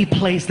way he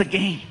plays the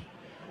game.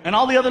 And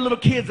all the other little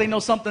kids, they know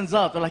something's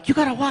up. They're like, you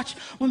got to watch.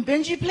 When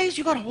Benji plays,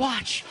 you got to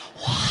watch.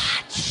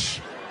 Watch.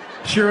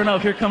 Sure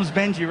enough, here comes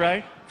Benji,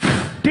 right?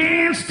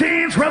 Dance,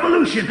 dance,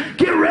 revolution.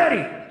 Get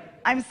ready.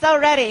 I'm so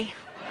ready.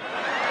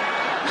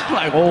 I'm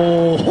like,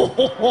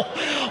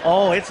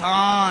 oh, it's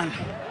on.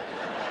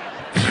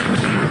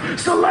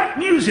 Select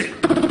music.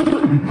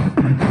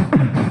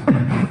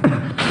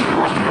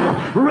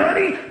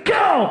 Ready,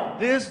 go.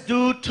 This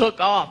dude took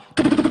off.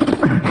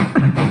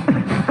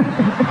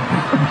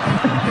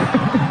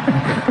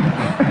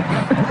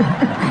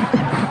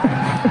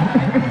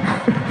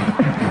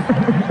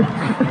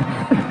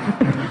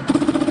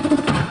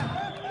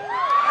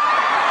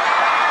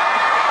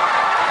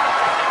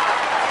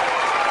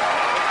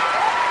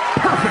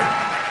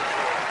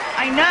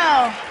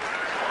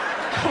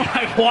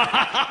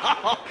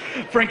 Wow.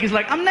 Frankie's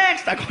like, I'm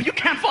next. I go, you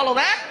can't follow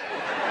that.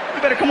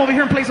 You better come over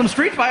here and play some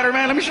Street Fighter,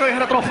 man. Let me show you how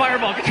to throw a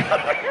fireball. Get you out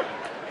of here.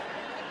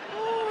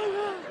 Oh, my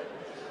God.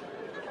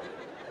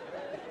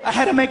 I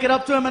had to make it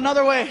up to him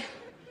another way.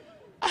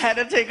 I had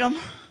to take him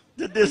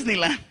to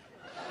Disneyland.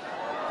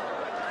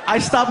 I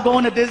stopped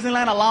going to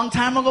Disneyland a long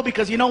time ago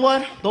because you know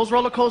what? Those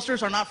roller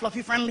coasters are not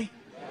fluffy friendly.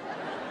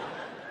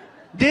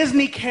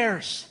 Disney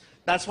cares.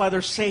 That's why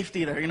there's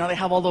safety there. You know, they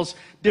have all those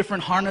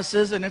different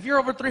harnesses. And if you're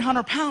over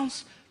 300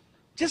 pounds,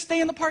 just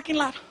stay in the parking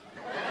lot.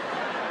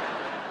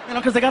 You know,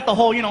 because they got the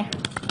whole, you know.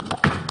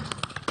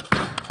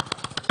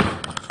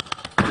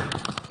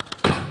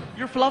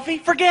 You're fluffy?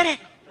 Forget it.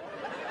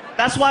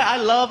 That's why I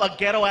love a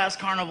ghetto-ass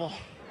carnival.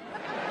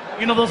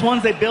 You know those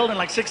ones they build in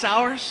like 6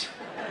 hours?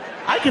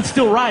 I can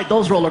still ride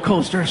those roller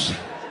coasters.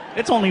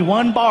 It's only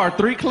one bar,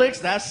 3 clicks,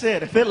 that's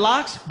it. If it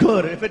locks,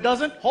 good. If it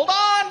doesn't, hold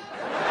on.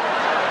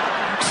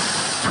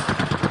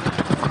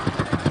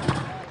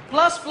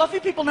 Plus, fluffy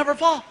people never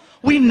fall.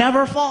 We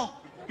never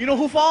fall. You know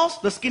who falls?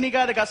 The skinny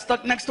guy that got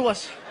stuck next to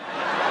us.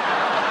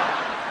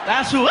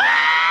 That's who.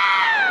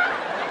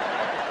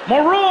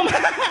 More room.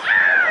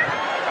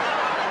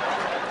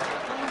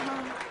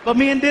 But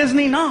me and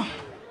Disney, no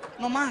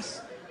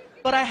mas.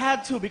 But I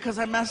had to because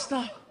I messed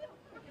up.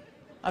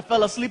 I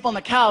fell asleep on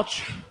the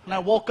couch and I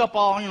woke up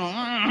all, you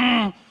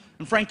know,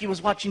 and Frankie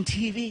was watching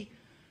TV.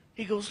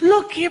 He goes,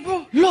 look,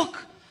 Gabriel,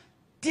 look,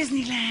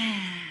 Disneyland.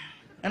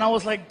 And I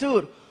was like,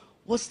 dude,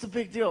 what's the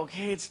big deal?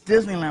 Okay, it's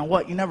Disneyland.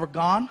 What, you never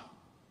gone?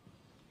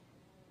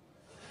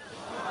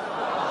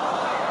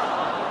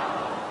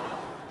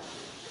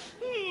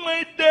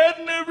 My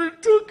dad never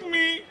took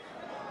me.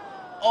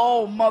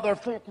 Oh,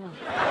 motherfucker.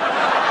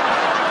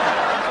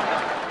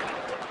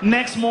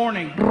 Next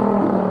morning.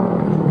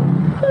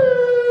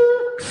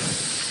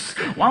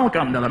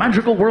 Welcome to the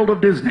magical world of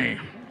Disney.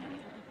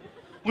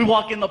 We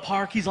walk in the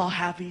park, he's all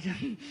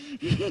happy.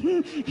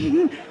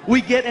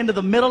 We get into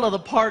the middle of the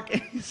park,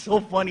 and he's so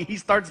funny. He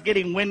starts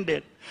getting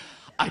winded.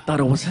 I thought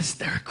it was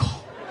hysterical.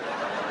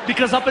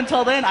 Because up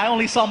until then, I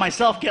only saw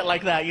myself get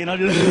like that, you know.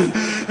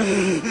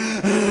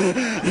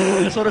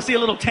 So to see a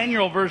little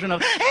 10-year-old version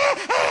of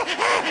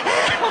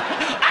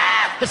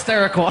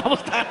hysterical, I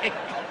was dying.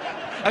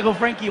 I go,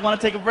 Frankie, you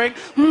want to take a break?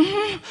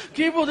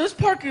 Gabriel, this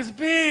park is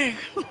big.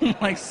 I'm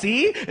like,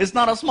 see? It's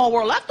not a small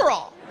world after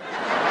all.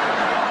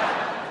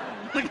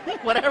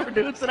 Like, whatever,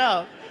 dude, sit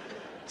out.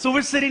 So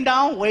we're sitting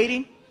down,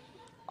 waiting.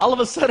 All of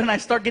a sudden, I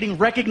start getting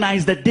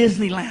recognized at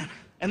Disneyland.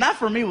 And that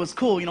for me was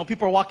cool. You know,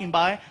 people are walking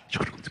by.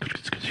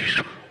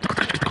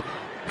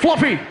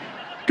 Fluffy,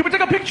 can we take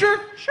a picture?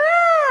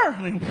 Sure.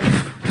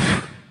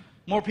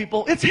 More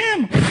people. It's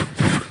him.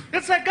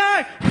 It's that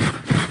guy.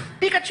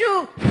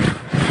 Pikachu.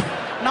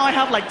 Now I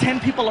have like 10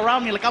 people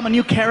around me like I'm a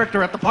new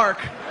character at the park.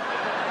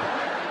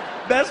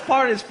 Best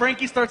part is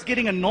Frankie starts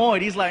getting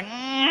annoyed. He's like,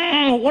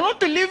 why don't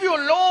they leave you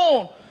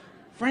alone?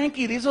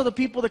 Frankie, these are the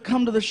people that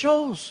come to the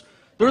shows.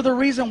 They're the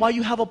reason why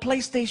you have a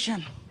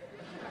PlayStation.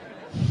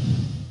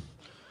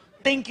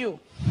 Thank you.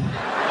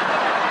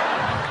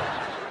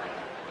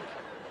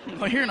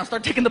 Well, here, and I'll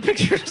start taking the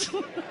pictures.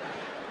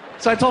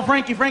 So I told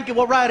Frankie,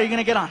 what ride are you going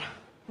to get on?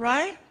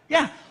 Ride?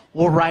 Yeah.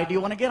 What ride do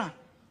you want to get on?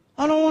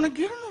 I don't want to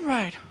get on a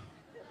ride.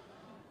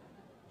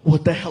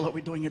 What the hell are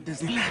we doing at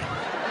Disneyland?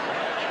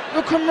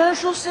 The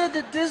commercial said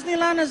that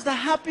Disneyland is the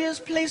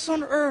happiest place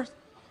on earth.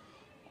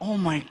 Oh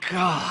my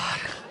God.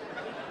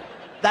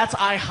 That's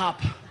IHOP.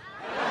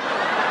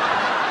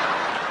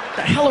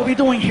 The hell are we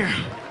doing here?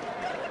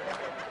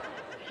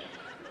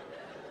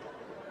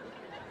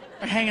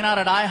 We're hanging out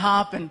at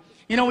IHOP, and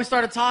you know, we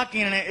started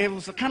talking, and it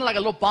was kind of like a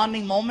little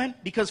bonding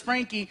moment because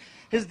Frankie,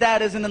 his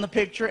dad isn't in the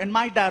picture, and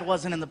my dad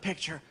wasn't in the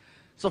picture.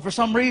 So for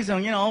some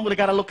reason, you know, we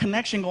got a little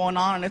connection going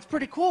on, and it's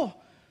pretty cool.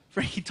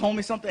 Frankie told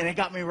me something, and it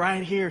got me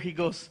right here. He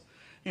goes,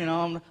 you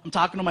know, I'm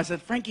talking to him. I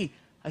said, Frankie,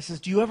 I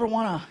says, do you ever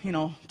want to, you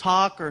know,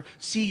 talk or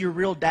see your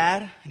real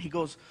dad? And he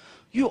goes,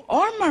 you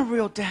are my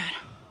real dad.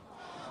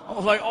 I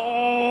was like,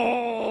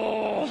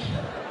 oh.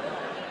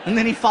 And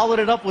then he followed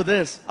it up with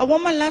this. I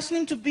want my last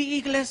name to be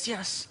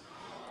Iglesias.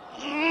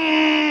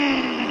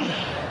 And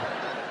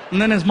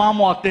then his mom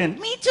walked in.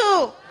 Me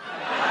too.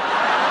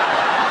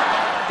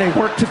 They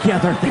work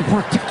together. They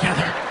work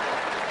together.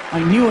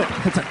 I knew it.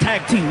 It's a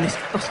tag team.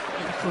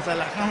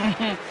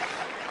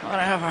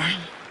 Whatever.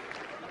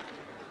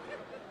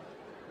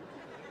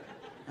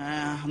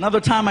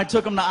 Another time I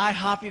took him to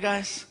IHOP, you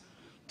guys.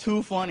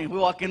 Too funny. We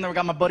walk in there, we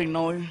got my buddy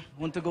Noe.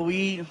 Went to go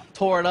eat,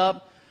 tore it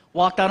up,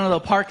 walked out into the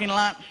parking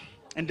lot,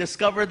 and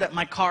discovered that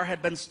my car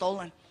had been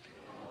stolen.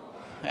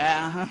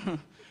 Yeah.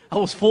 I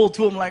was full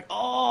to him like,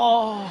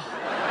 oh,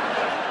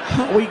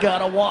 we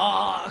gotta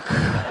walk.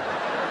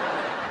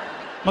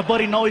 My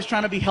buddy Noe's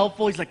trying to be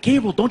helpful. He's like,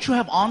 Gabriel, don't you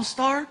have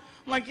OnStar?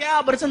 I'm like,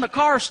 yeah, but it's in the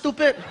car,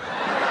 stupid.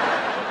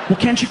 Well,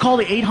 can't you call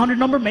the 800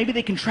 number? Maybe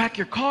they can track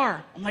your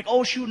car. I'm like,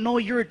 oh, shoot, Noe,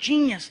 you're a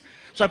genius.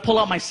 So I pull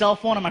out my cell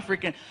phone and my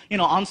freaking, you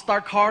know,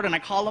 OnStar card, and I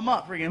call them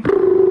up. Freaking.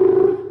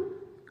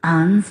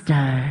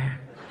 OnStar.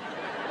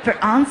 For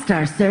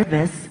OnStar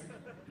service,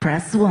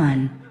 press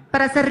 1.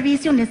 Para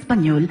servicio en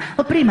español,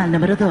 oprima el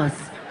número 2.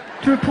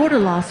 To report a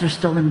lost or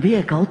stolen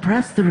vehicle,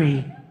 press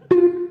 3.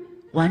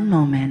 One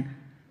moment.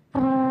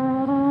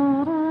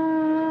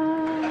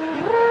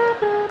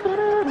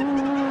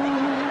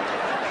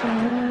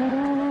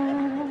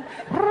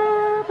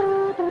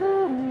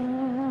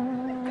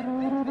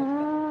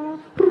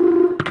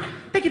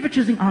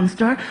 choosing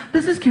OnStar.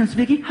 This is Kim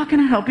speaking. How can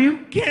I help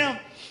you? Kim,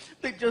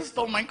 they just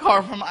stole my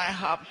car from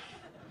IHOP.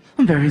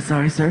 I'm very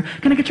sorry, sir.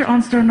 Can I get your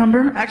OnStar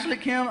number? Actually,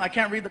 Kim, I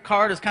can't read the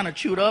card. It's kind of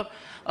chewed up.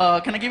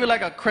 Can I give you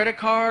like a credit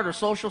card or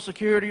social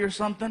security or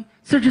something?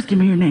 Sir, just give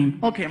me your name.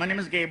 Okay, my name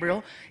is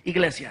Gabriel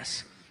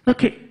Iglesias.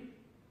 Okay.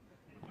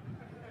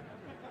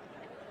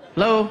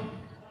 Hello?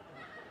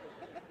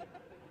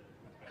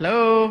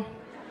 Hello?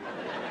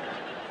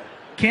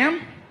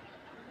 Kim?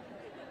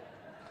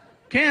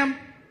 Kim?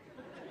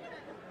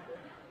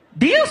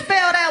 Do you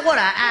spell that with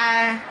an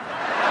I?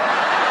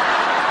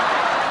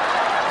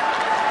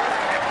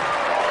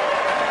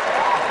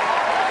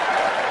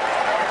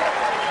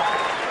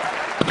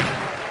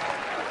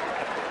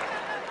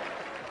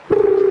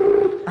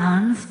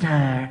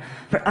 OnStar.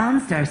 For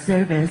OnStar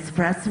service,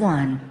 press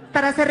 1.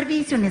 Para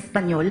servicio en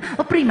español,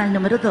 oprima el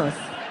número 2.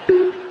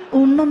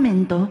 Un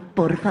momento,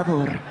 por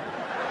favor.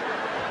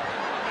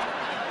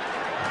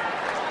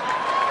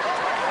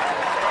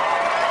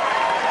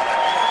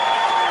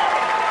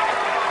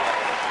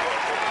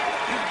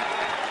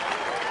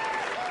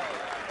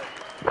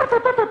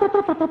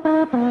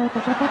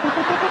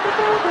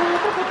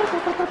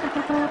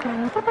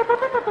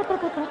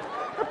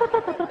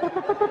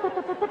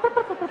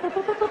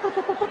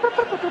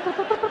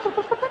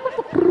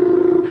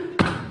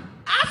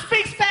 I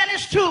speak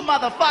Spanish too,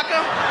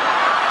 motherfucker.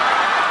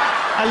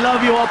 I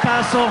love you, El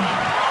Paso.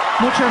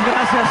 Muchas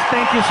gracias.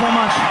 Thank you so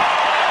much.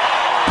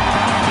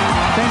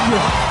 Thank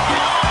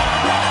you.